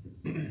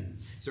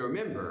 So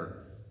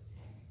remember,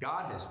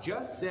 God has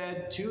just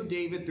said to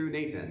David through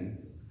Nathan,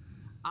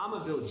 I'm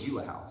going to build you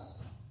a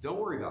house. Don't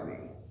worry about me.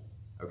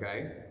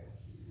 Okay?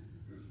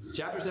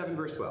 Chapter 7,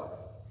 verse 12.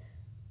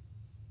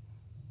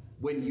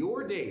 When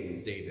your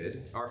days,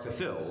 David, are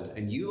fulfilled,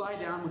 and you lie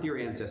down with your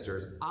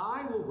ancestors,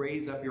 I will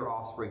raise up your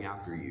offspring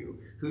after you,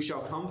 who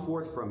shall come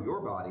forth from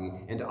your body,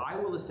 and I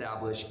will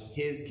establish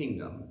his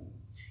kingdom.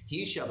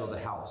 He shall build a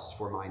house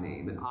for my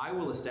name, and I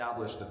will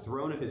establish the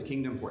throne of his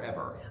kingdom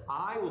forever.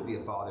 I will be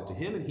a father to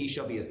him, and he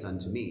shall be a son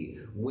to me.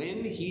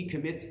 When he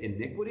commits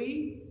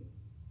iniquity,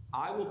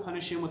 I will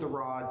punish him with a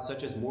rod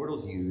such as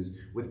mortals use,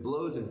 with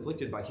blows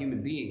inflicted by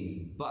human beings,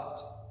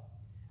 but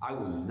I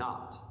will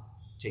not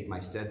take my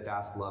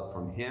steadfast love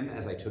from him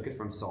as I took it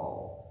from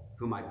Saul,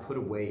 whom I put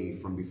away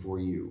from before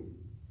you.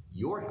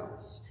 Your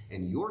house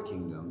and your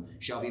kingdom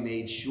shall be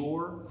made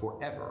sure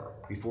forever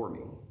before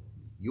me.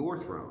 Your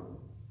throne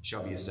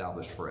shall be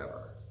established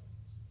forever.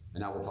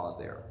 And I will pause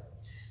there.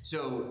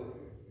 So,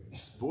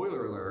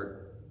 spoiler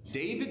alert,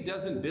 David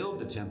doesn't build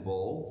the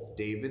temple,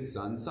 David's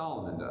son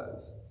Solomon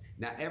does.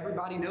 Now,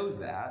 everybody knows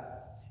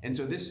that, and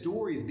so this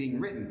story is being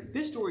written.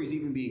 This story is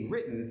even being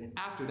written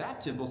after that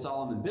temple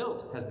Solomon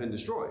built has been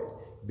destroyed.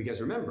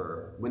 Because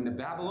remember, when the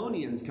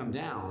Babylonians come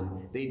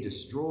down, they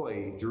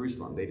destroy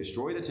Jerusalem. They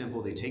destroy the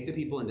temple, they take the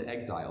people into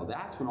exile.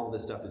 That's when all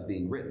this stuff is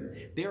being written.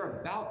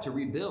 They're about to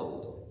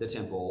rebuild the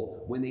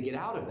temple when they get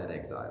out of that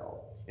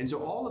exile. And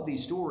so all of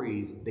these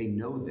stories, they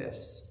know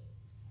this.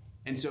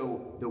 And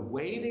so the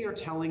way they are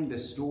telling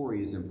this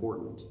story is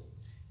important.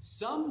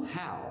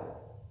 Somehow,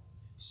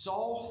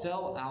 Saul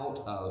fell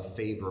out of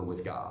favor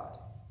with God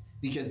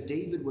because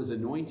David was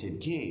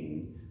anointed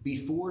king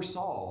before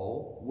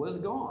Saul was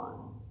gone.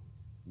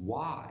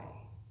 Why?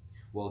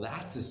 Well,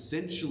 that's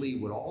essentially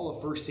what all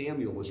of 1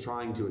 Samuel was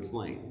trying to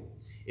explain,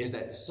 is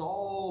that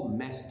Saul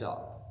messed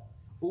up.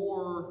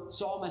 Or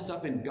Saul messed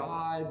up and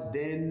God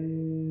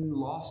then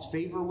lost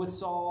favor with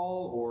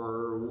Saul,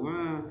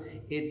 or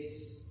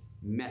it's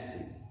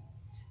messy.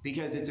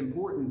 Because it's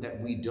important that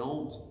we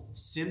don't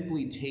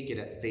simply take it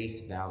at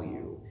face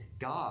value.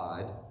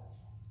 God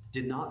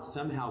did not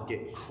somehow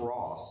get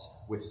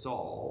cross with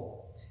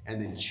Saul and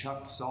then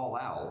chucked Saul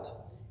out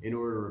in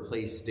order to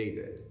replace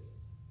David.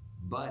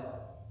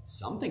 But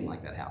something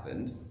like that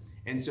happened.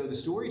 And so the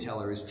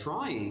storyteller is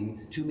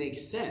trying to make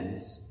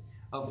sense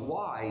of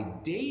why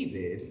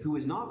David, who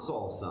is not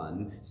Saul's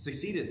son,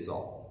 succeeded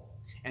Saul.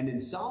 And then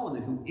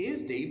Solomon, who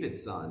is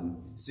David's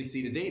son,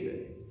 succeeded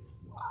David.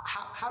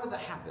 How did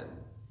that happen?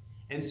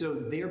 And so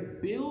they're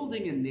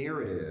building a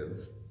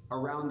narrative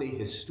around a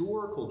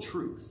historical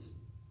truth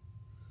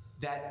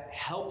that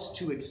helps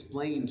to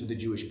explain to the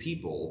Jewish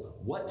people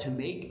what to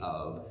make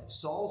of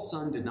Saul's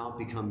son did not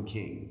become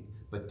king,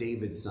 but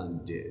David's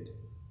son did.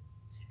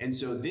 And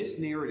so this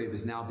narrative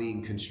is now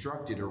being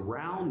constructed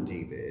around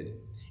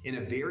David in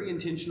a very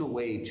intentional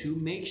way to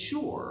make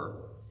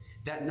sure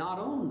that not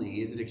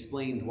only is it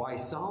explained why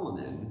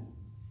Solomon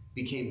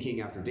became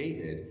king after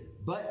David,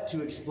 but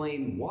to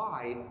explain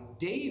why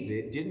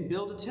David didn't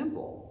build a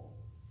temple.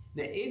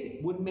 Now,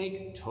 it would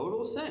make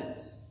total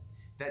sense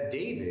that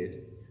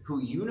David,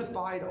 who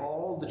unified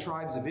all the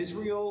tribes of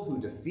Israel, who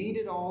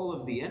defeated all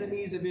of the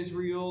enemies of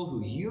Israel,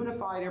 who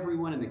unified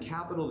everyone in the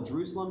capital of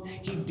Jerusalem,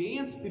 he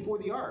danced before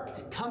the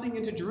ark, coming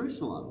into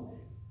Jerusalem.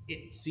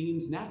 It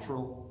seems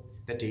natural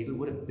that David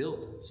would have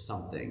built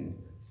something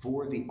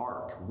for the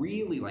ark,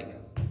 really like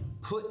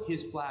put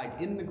his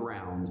flag in the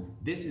ground,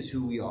 this is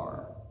who we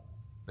are.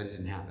 But it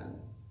didn't happen.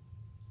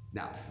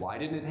 Now, why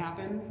didn't it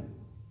happen?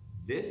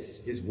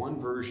 This is one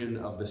version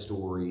of the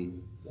story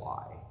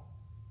why.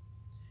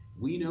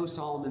 We know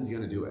Solomon's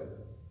going to do it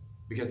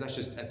because that's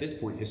just, at this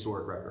point,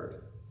 historic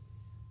record.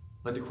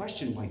 But the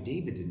question why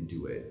David didn't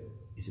do it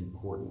is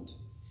important.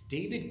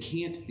 David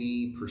can't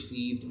be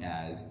perceived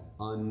as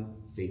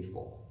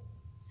unfaithful.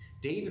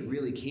 David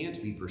really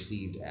can't be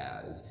perceived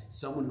as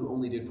someone who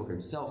only did for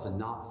himself and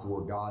not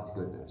for God's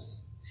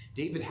goodness.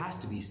 David has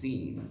to be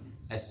seen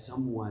as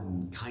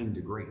someone kind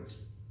of great.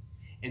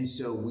 And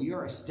so we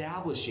are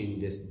establishing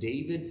this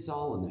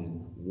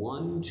David-Solomon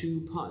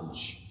 1-2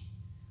 punch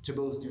to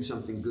both do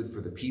something good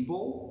for the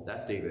people,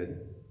 that's David,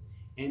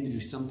 and to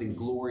do something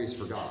glorious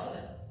for God,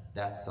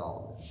 that's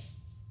Solomon.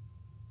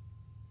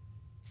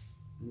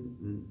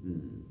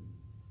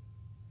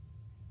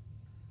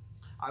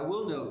 I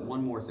will note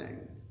one more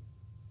thing.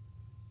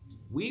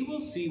 We will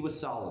see with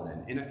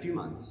Solomon in a few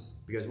months,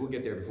 because we'll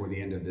get there before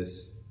the end of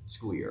this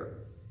school year.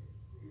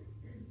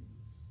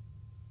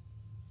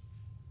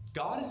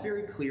 God is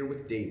very clear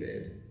with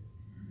David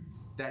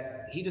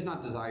that he does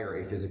not desire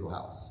a physical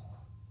house.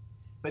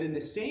 But in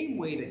the same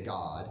way that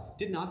God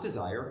did not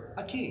desire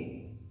a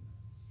king.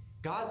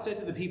 God said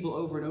to the people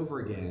over and over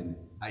again,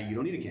 you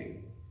don't need a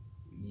king.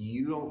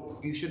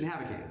 You shouldn't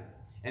have a king.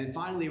 And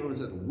finally everyone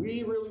says,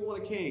 we really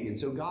want a king. And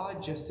so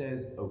God just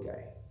says,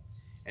 okay.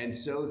 And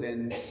so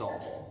then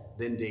Saul,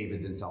 then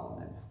David, then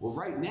Solomon. Well,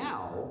 right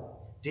now,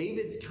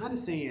 David's kind of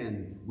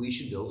saying, we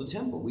should build a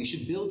temple. We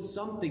should build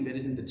something that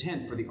isn't the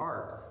tent for the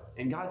ark.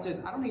 And God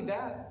says, I don't need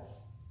that.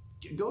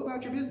 Go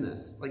about your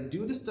business. Like,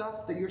 do the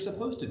stuff that you're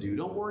supposed to do.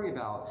 Don't worry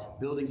about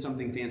building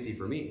something fancy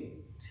for me.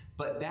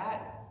 But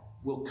that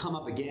will come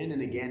up again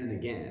and again and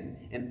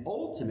again. And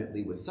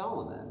ultimately with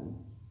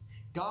Solomon,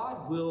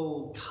 God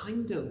will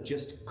kind of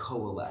just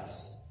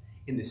coalesce.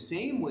 In the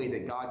same way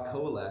that God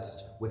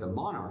coalesced with a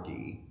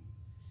monarchy,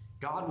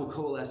 God will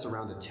coalesce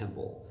around a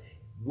temple.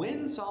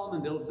 When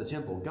Solomon builds the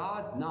temple,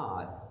 God's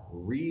not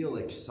real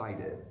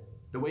excited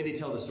the way they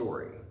tell the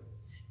story.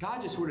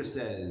 God just sort of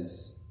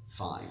says,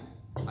 fine.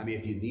 I mean,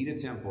 if you need a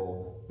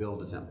temple,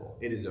 build a temple.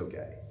 It is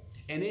okay.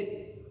 And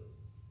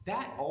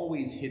that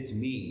always hits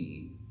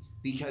me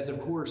because, of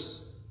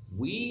course,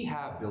 we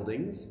have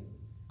buildings.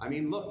 I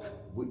mean, look,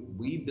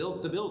 we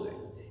built the building.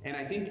 And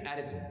I think at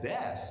its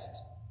best,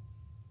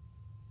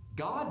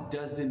 God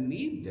doesn't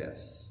need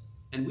this.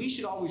 And we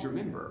should always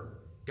remember,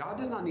 God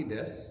does not need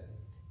this.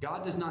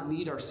 God does not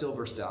need our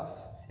silver stuff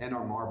and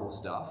our marble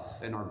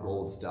stuff and our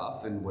gold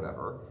stuff and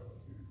whatever.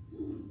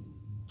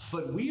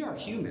 But we are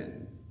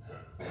human.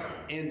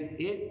 And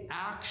it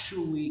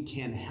actually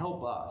can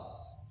help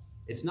us.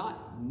 It's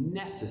not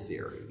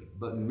necessary,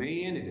 but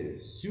man, it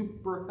is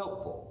super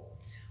helpful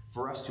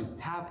for us to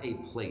have a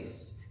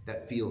place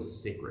that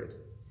feels sacred,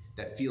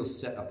 that feels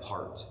set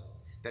apart,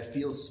 that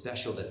feels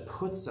special, that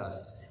puts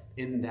us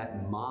in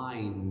that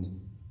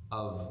mind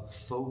of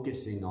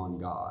focusing on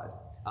God.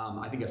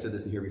 I think I've said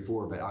this in here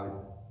before, but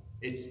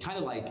it's kind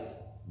of like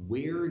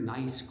wear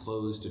nice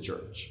clothes to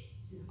church.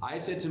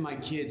 I've said to my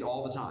kids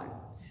all the time,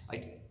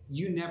 like,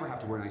 you never have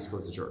to wear nice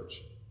clothes to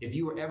church. If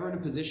you are ever in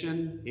a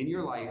position in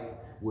your life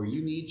where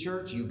you need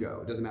church, you go.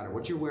 It doesn't matter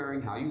what you're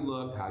wearing, how you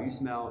look, how you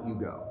smell, you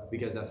go,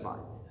 because that's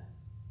fine.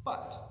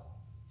 But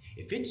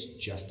if it's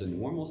just a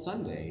normal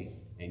Sunday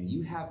and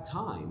you have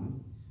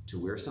time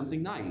to wear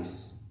something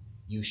nice,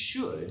 you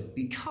should,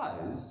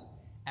 because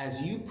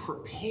as you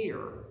prepare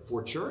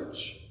for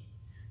church,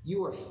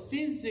 you are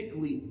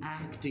physically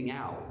acting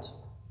out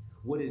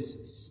what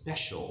is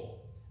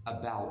special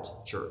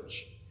about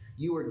church.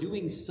 You are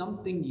doing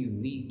something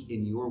unique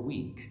in your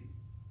week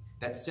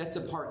that sets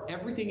apart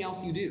everything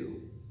else you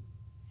do.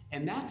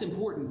 And that's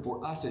important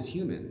for us as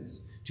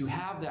humans, to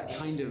have that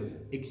kind of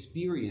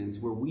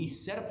experience where we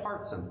set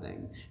apart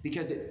something,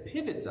 because it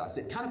pivots us.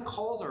 It kind of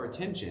calls our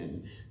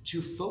attention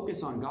to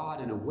focus on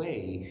God in a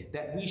way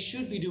that we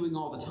should be doing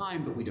all the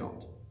time, but we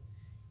don't.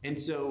 And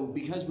so,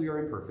 because we are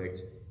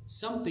imperfect,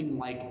 something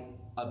like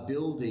a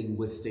building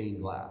with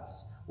stained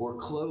glass, or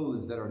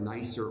clothes that are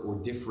nicer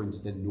or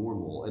different than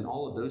normal, and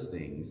all of those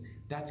things,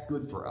 that's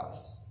good for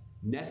us.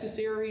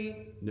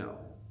 Necessary? No.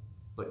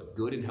 But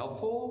good and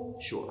helpful?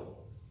 Sure.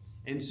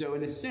 And so,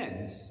 in a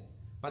sense,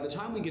 by the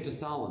time we get to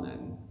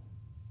Solomon,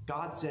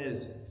 God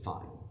says,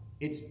 fine.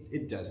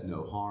 It does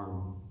no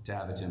harm to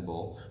have a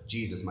temple.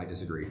 Jesus might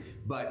disagree.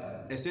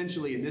 But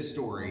essentially, in this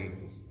story,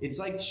 it's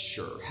like,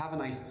 sure, have a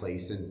nice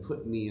place and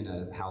put me in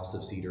a house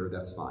of cedar,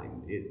 that's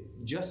fine.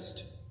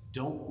 Just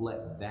don't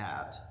let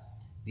that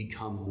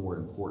become more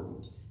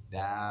important.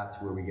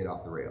 That's where we get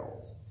off the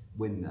rails.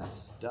 When the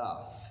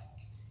stuff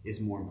is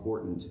more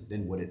important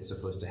than what it's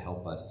supposed to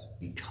help us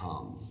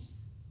become,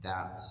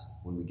 that's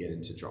when we get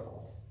into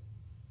trouble.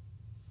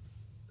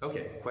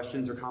 Okay,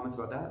 questions or comments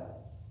about that?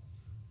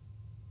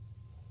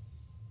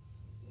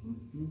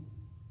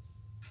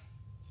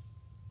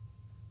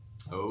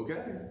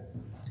 Okay,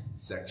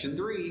 section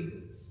 3,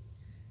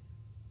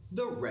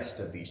 the rest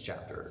of these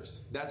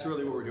chapters. That's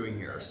really what we're doing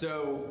here.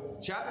 So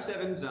chapter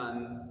 7's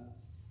done.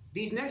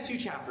 These next few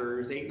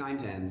chapters, 8, 9,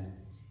 10,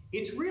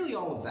 it's really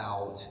all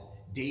about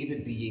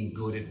David being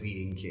good at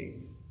being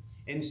king.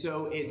 And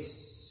so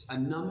it's a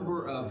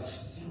number of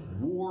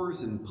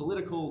wars and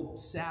political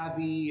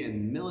savvy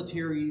and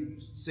military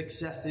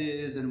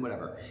successes and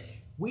whatever.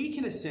 We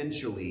can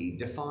essentially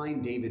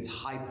define David's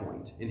high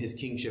point in his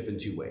kingship in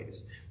 2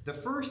 ways. The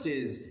first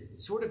is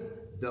sort of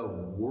the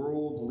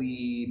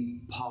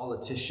worldly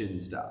politician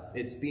stuff.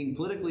 It's being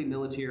politically,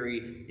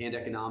 military, and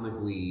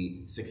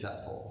economically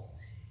successful.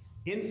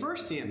 In 1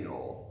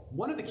 Samuel,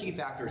 one of the key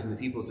factors in the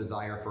people's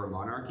desire for a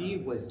monarchy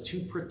was to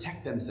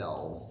protect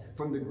themselves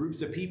from the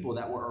groups of people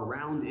that were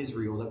around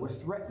Israel that were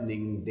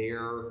threatening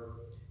their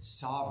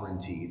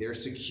sovereignty, their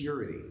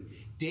security.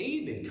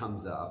 David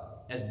comes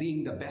up as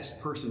being the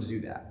best person to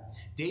do that.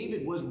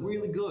 David was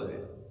really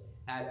good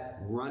at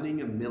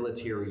running a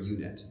military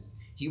unit.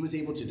 He was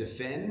able to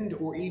defend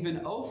or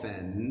even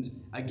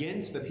offend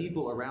against the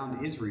people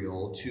around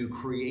Israel to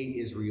create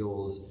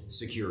Israel's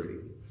security.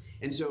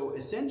 And so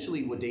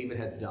essentially what David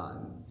has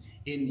done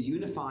in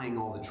unifying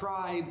all the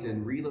tribes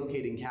and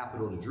relocating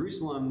capital to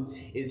Jerusalem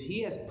is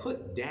he has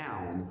put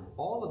down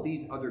all of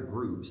these other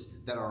groups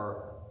that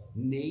are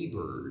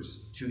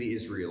neighbors to the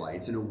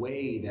Israelites in a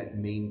way that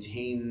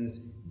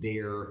maintains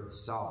their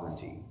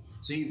sovereignty.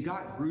 So you've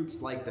got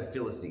groups like the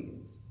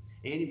Philistines,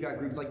 and you've got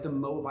groups like the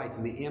Moabites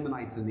and the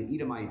Ammonites and the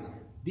Edomites.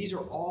 These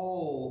are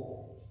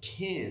all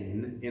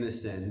kin, in a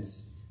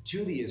sense,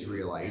 to the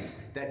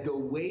Israelites that go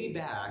way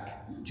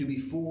back to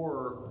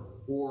before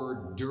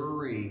or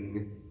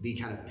during the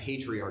kind of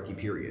patriarchy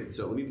period.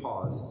 So let me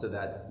pause so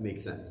that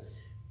makes sense.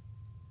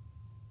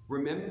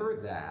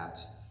 Remember that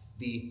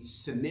the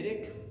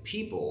Semitic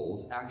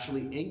peoples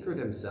actually anchor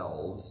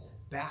themselves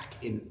back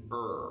in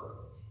Ur.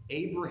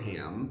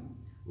 Abraham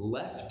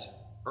left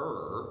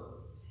Ur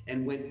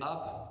and went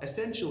up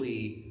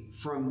essentially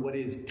from what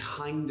is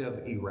kind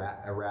of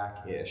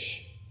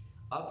Iraq-ish,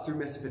 up through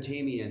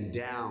Mesopotamia and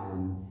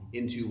down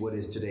into what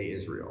is today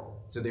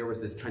Israel. So there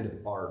was this kind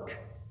of arc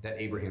that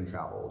Abraham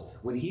traveled.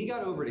 When he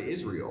got over to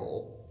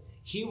Israel,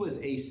 he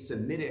was a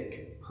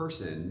Semitic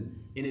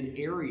person in an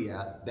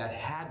area that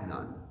had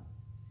none.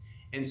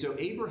 And so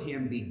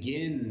Abraham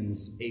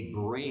begins a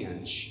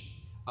branch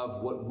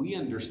of what we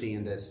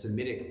understand as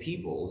Semitic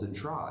peoples and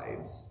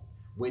tribes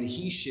when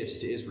he shifts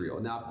to Israel.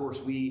 Now, of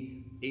course,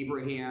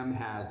 Abraham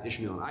has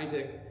Ishmael and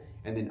Isaac,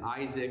 And then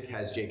Isaac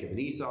has Jacob and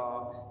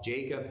Esau.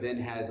 Jacob then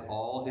has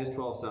all his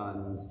 12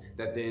 sons.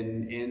 That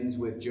then ends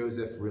with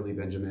Joseph, really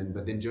Benjamin.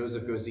 But then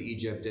Joseph goes to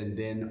Egypt, and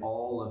then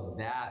all of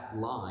that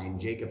line,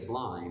 Jacob's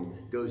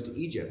line, goes to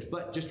Egypt.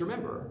 But just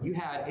remember, you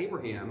had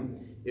Abraham,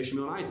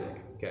 Ishmael, and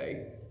Isaac.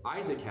 Okay?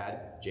 Isaac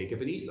had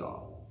Jacob and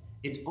Esau.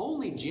 It's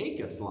only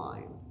Jacob's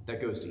line that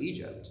goes to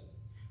Egypt.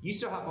 You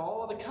still have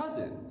all the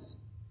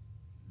cousins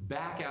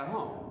back at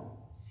home.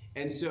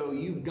 And so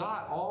you've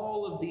got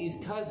all of these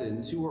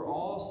cousins who are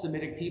all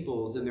Semitic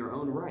peoples in their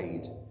own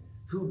right,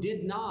 who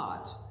did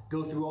not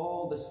go through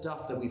all the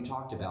stuff that we've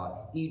talked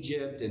about,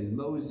 Egypt and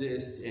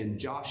Moses and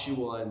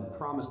Joshua and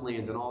Promised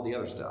Land and all the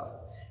other stuff.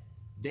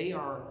 They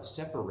are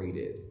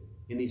separated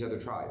in these other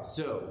tribes.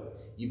 So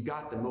you've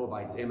got the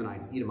Moabites,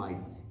 Ammonites,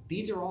 Edomites.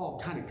 These are all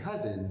kind of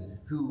cousins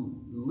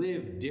who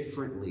live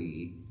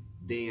differently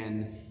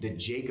than the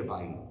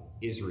Jacobite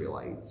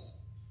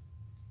Israelites,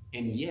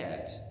 and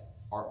yet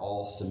are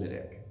all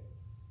Semitic.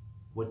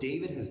 What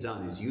David has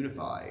done is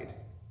unified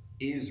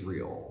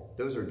Israel.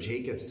 Those are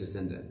Jacob's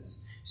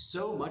descendants.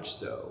 So much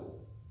so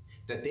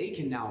that they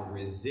can now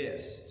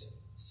resist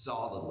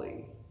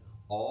solidly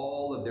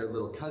all of their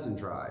little cousin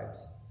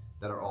tribes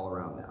that are all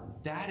around them.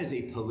 That is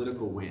a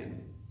political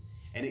win.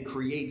 And it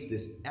creates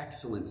this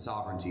excellent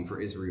sovereignty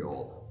for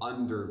Israel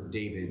under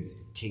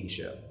David's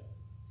kingship.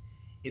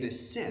 In a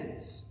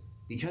sense,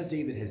 because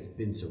David has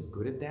been so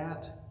good at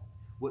that,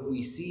 what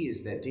we see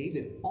is that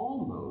David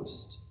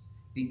almost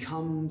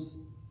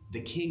becomes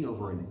the king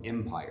over an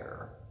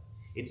empire.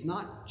 It's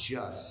not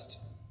just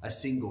a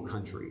single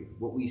country.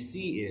 What we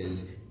see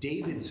is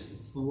David's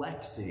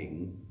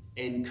flexing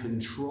and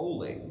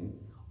controlling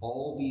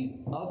all these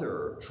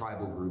other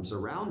tribal groups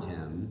around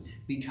him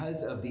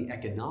because of the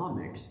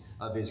economics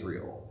of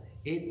Israel.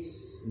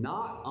 It's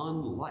not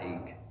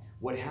unlike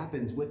what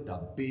happens with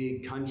the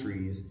big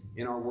countries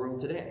in our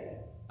world today.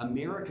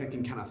 America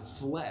can kind of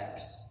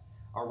flex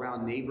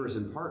around neighbors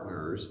and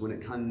partners when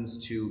it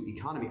comes to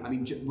economy. I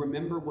mean,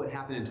 remember what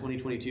happened in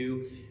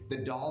 2022? The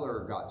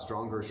dollar got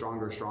stronger,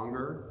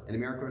 and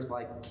America was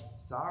like,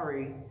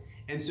 sorry.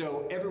 And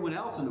so everyone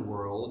else in the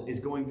world is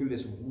going through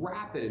this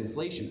rapid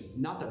inflation.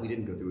 Not that we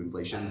didn't go through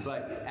inflation,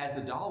 but as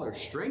the dollar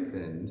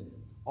strengthened,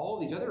 all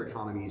these other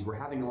economies were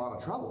having a lot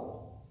of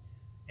trouble.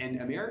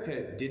 And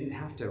America didn't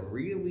have to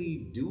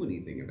really do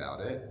anything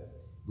about it.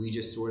 We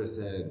just sort of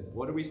said,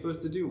 what are we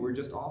supposed to do? We're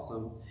just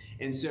awesome.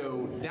 And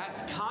so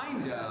that's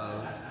kind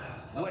of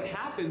what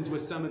happens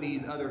with some of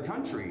these other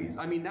countries.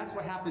 I mean, that's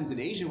what happens in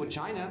Asia with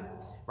China,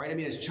 right? I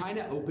mean, as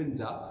China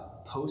opens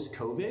up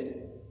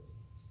post-COVID,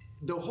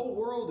 the whole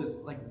world is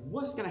like,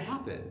 what's going to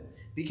happen?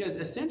 Because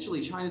essentially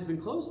China's been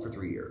closed for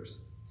 3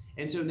 years.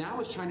 And so now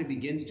as China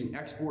begins to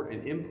export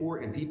and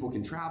import and people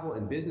can travel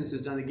and business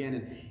is done again,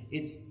 and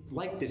it's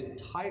like this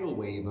tidal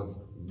wave of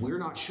we're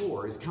not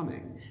sure is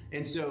coming.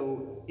 And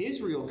so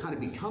Israel kind of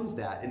becomes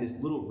that in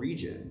this little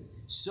region,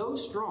 so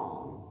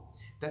strong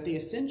that they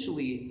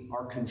essentially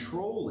are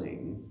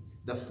controlling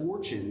the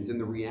fortunes and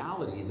the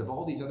realities of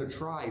all these other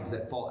tribes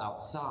that fall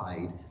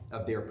outside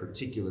of their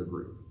particular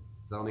group.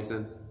 Does that all make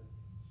sense?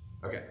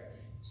 Okay,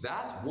 so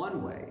that's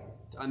one way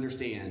to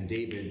understand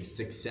David's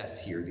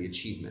success here, the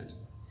achievement.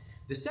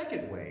 The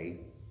second way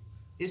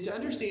is to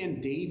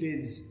understand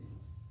David's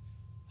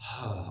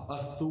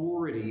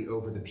authority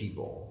over the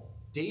people.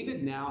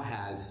 David now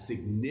has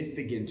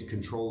significant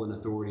control and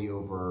authority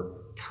over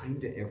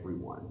kind of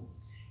everyone.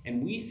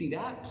 And we see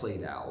that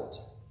played out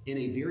in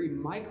a very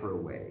micro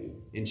way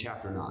in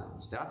chapter 9.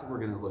 So that's what we're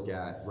going to look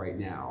at right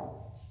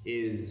now,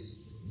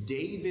 is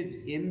David's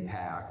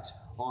impact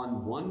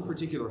on one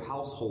particular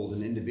household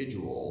and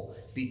individual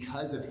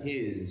because of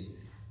his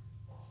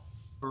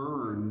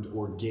earned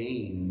or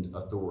gained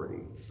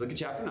authority. Let's look at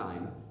chapter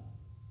 9.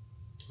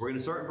 We're going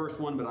to start in verse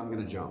 1, but I'm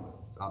going to jump.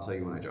 I'll tell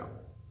you when I jump.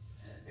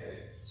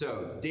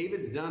 So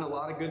David's done a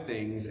lot of good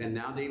things, and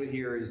now David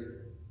here is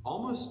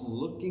almost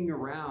looking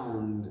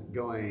around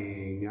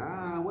going,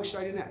 what should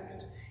I do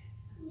next?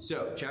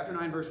 So chapter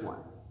 9, verse 1.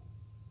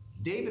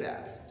 David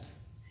asked,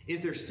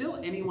 is there still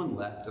anyone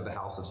left of the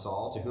house of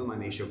Saul to whom I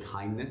may show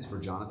kindness for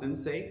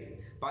Jonathan's sake?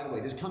 By the way,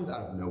 this comes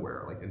out of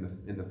nowhere, like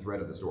in the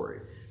thread of the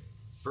story.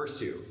 Verse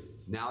 2.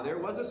 Now there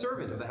was a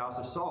servant of the house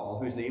of Saul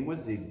whose name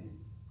was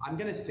I'm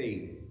going to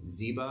say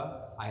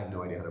Ziba. I have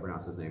no idea how to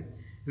pronounce his name.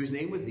 Whose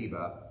name was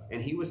Ziba,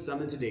 and he was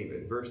summoned to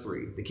David. Verse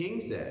 3. The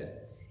king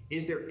said,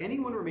 is there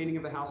anyone remaining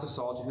of the house of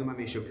Saul to whom I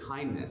may show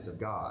kindness of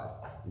God?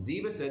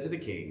 Ziba said to the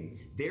king,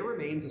 there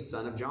remains a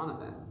son of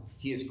Jonathan.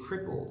 He is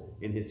crippled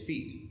in his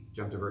feet.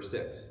 Jump to verse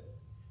 6.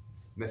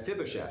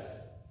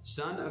 Mephibosheth,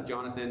 son of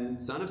Jonathan,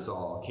 son of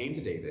Saul, came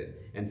to David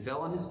and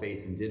fell on his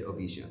face and did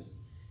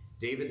obeisance.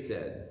 David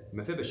said,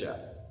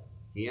 Mephibosheth.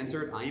 He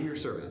answered, I am your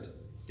servant.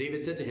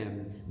 David said to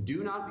him,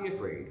 do not be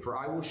afraid, for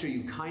I will show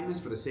you kindness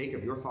for the sake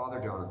of your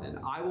father Jonathan.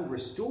 I will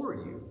restore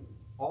you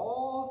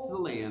all to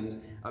the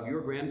land of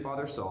your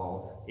grandfather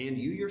Saul, and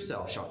you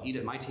yourself shall eat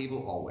at my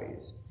table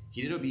always.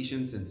 He did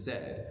obeisance and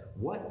said,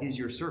 what is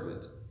your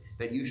servant,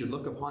 that you should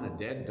look upon a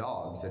dead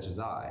dog such as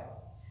I?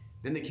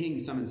 Then the king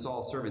summoned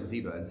Saul's servant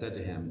Ziba and said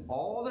to him,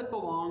 "All that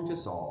belonged to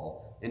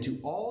Saul and to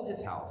all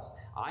his house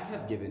I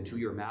have given to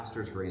your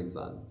master's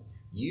grandson.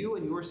 You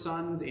and your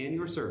sons and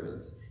your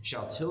servants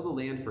shall till the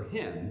land for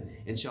him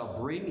and shall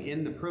bring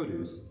in the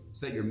produce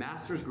so that your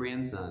master's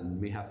grandson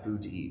may have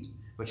food to eat.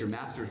 But your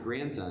master's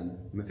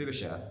grandson,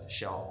 Mephibosheth,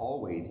 shall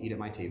always eat at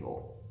my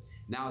table."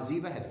 Now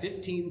Ziba had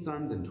 15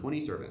 sons and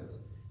 20 servants.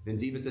 Then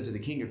Ziba said to the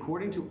king,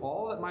 "According to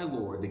all that my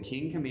lord the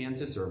king commands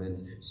his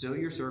servants, so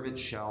your servant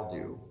shall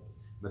do."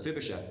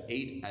 Mephibosheth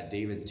ate at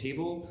David's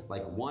table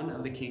like one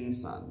of the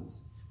king's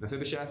sons.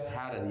 Mephibosheth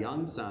had a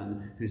young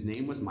son whose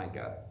name was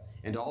Micah,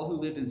 and all who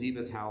lived in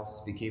Ziba's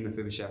house became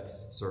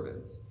Mephibosheth's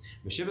servants.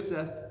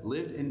 Mephibosheth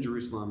lived in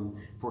Jerusalem,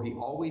 for he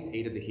always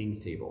ate at the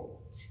king's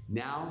table.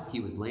 Now he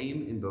was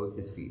lame in both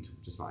his feet,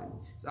 which is fine.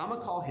 So I'm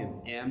going to call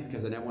him M,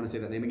 because I never want to say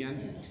that name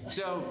again.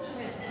 So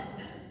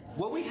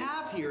what we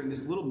have here in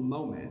this little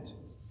moment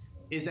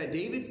is that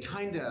David's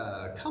kind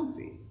of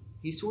comfy.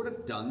 He's sort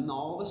of done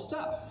all the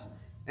stuff.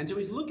 And so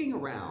he's looking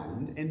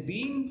around, and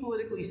being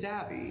politically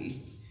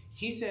savvy,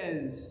 he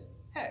says,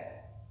 "Hey,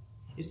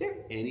 is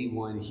there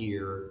anyone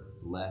here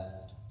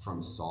left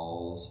from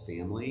Saul's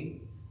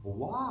family?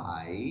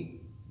 Why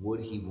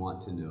would he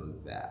want to know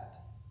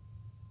that?"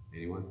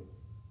 Anyone?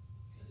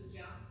 Because of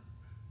John.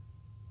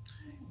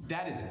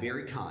 That is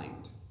very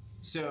kind.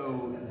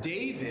 So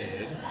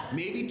David,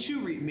 maybe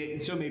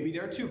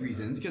there are two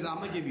reasons, because I'm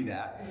going to give you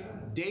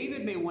that.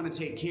 David may want to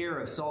take care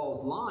of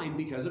Saul's line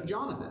because of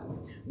Jonathan.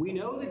 We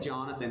know that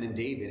Jonathan and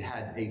David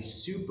had a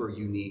super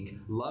unique,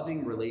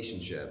 loving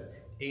relationship,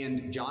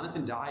 and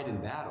Jonathan died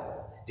in battle.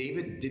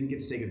 David didn't get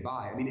to say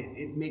goodbye. I mean,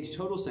 it makes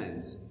total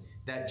sense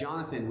that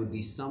Jonathan would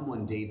be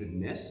someone David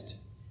missed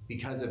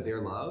because of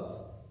their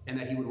love, and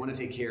that he would want to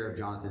take care of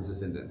Jonathan's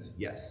descendants.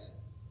 Yes.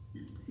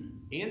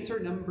 Answer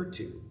number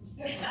 2.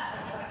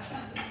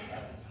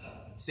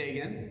 Say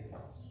again.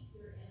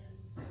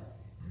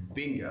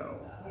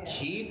 Bingo.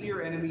 Keep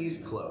your enemies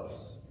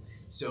close.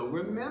 So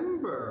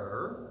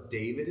remember,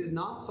 David is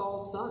not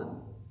Saul's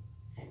son.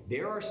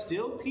 There are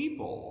still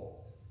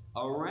people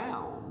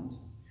around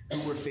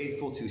who were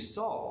faithful to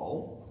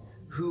Saul,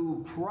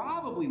 who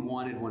probably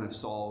wanted one of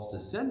Saul's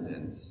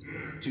descendants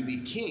to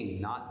be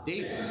king, not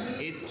David.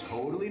 It's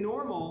totally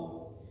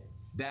normal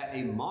that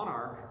a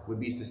monarch would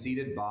be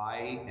succeeded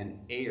by an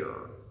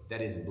heir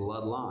that is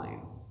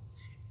bloodline.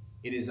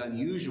 It is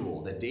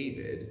unusual that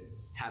David,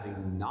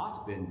 having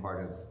not been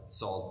part of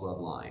Saul's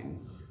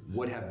bloodline,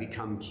 would have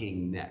become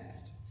king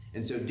next.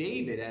 And so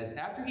David,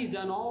 after he's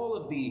done all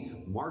of the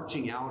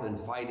marching out and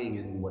fighting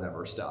and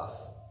whatever stuff,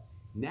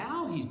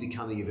 now he's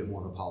becoming a bit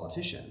more of a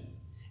politician.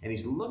 And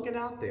he's looking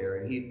out there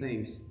and he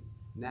thinks,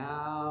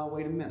 now,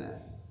 wait a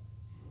minute.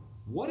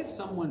 What if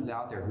someone's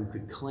out there who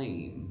could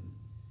claim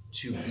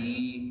to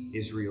be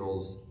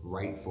Israel's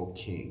rightful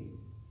king?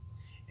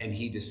 And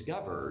he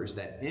discovers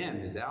that M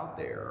is out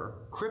there,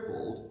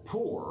 crippled,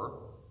 poor,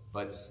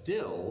 but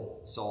still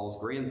Saul's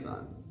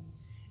grandson.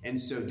 And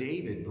so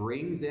David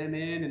brings M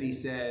in and he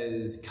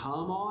says,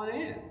 "Come on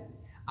in.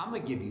 I'm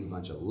going to give you a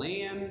bunch of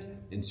land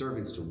and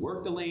servants to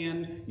work the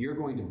land. You're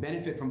going to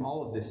benefit from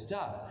all of this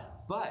stuff."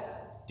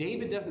 But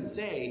David doesn't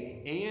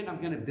say, "And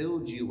I'm going to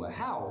build you a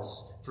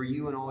house for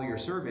you and all your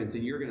servants,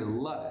 and you're going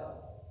to love it."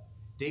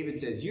 David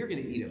says, "You're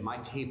going to eat at my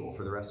table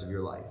for the rest of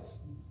your life."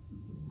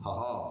 Ha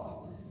ha.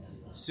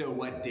 So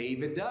what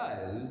David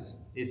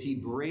does is he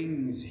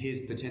brings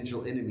his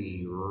potential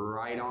enemy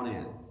right on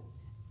in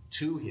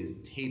to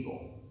his table.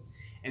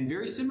 And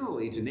very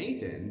similarly to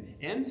Nathan,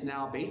 M's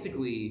now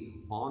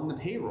basically on the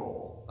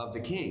payroll of the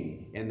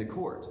king and the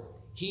court.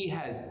 He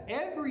has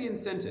every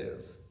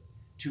incentive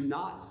to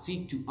not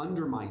seek to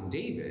undermine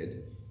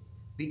David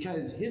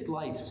because his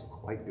life's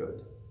quite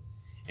good.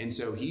 And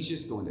so he's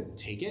just going to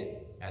take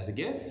it as a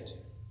gift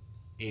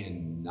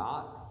and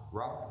not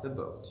rock the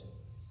boat.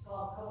 It's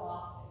called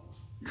co-opting.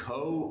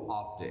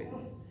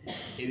 Co-opting.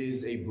 It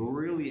is a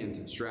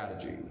brilliant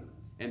strategy.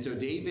 And so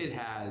David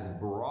has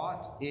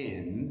brought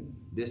in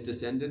this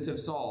descendant of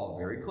Saul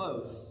very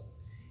close.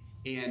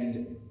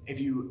 And if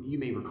you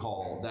may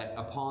recall that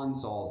upon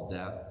Saul's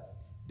death,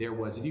 there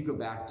was, if you go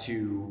back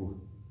to,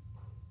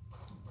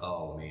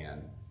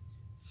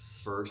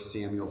 1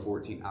 Samuel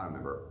 14, I don't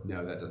remember.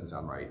 No, that doesn't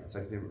sound right.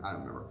 2 Samuel, I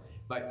don't remember.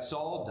 But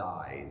Saul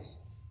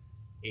dies,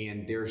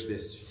 and there's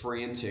this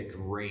frantic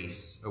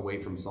race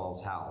away from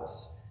Saul's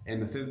house.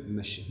 And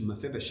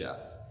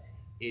Mephibosheth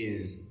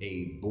is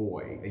a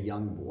boy, a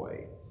young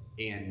boy.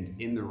 And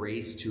in the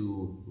race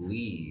to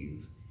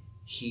leave,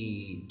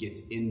 he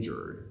gets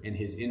injured. And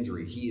his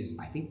injury, he is,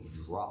 I think,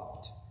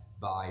 dropped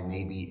by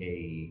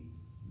maybe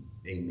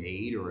a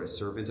maid or a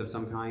servant of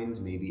some kind.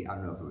 Maybe, I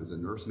don't know if it was a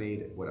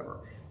nursemaid,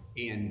 whatever.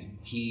 And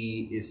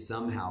he is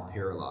somehow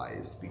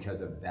paralyzed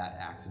because of that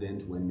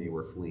accident when they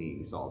were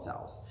fleeing Saul's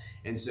house.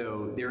 And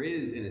so there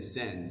is, in a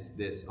sense,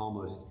 this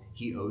almost,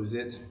 he owes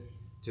it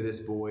to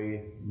this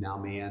boy, now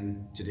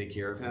man, to take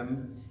care of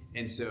him.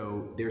 And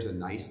so there's a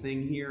nice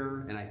thing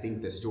here, and I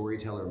think the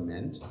storyteller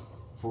meant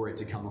for it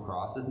to come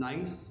across as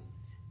nice,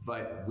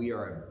 but we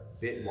are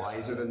a bit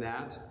wiser than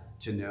that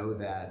to know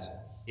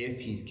that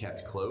if he's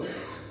kept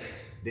close,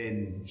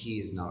 then he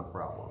is not a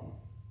problem.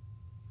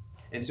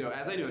 And so,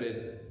 as I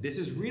noted, this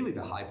is really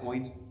the high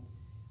point.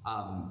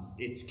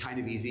 It's kind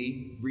of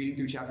easy. Reading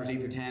through chapters 8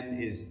 through 10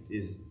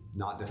 is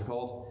not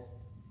difficult.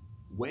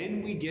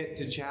 When we get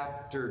to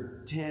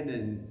chapter 10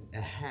 and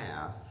a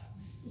half,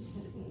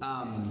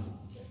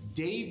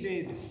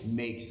 David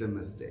makes a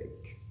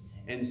mistake.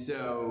 And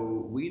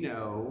so we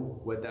know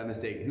what that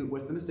mistake,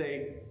 what's the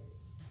mistake?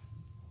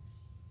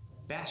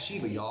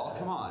 Bathsheba, y'all,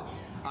 come on.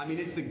 I mean,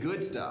 it's the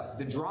good stuff.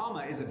 The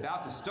drama is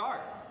about to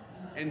start.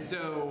 And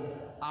so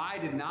I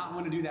did not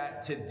want to do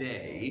that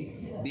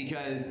today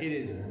because it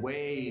is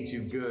way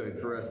too good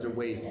for us to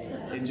waste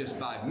in just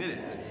 5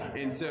 minutes.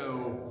 And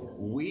so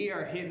we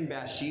are hitting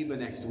Bathsheba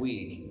next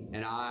week,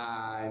 and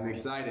I'm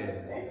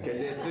excited because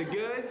it's the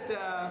good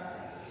stuff.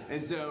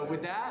 And so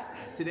with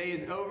that, today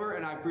is over,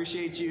 and I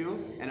appreciate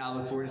you, and I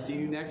look forward to seeing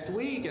you next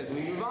week as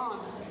we move on.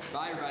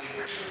 Bye, everybody.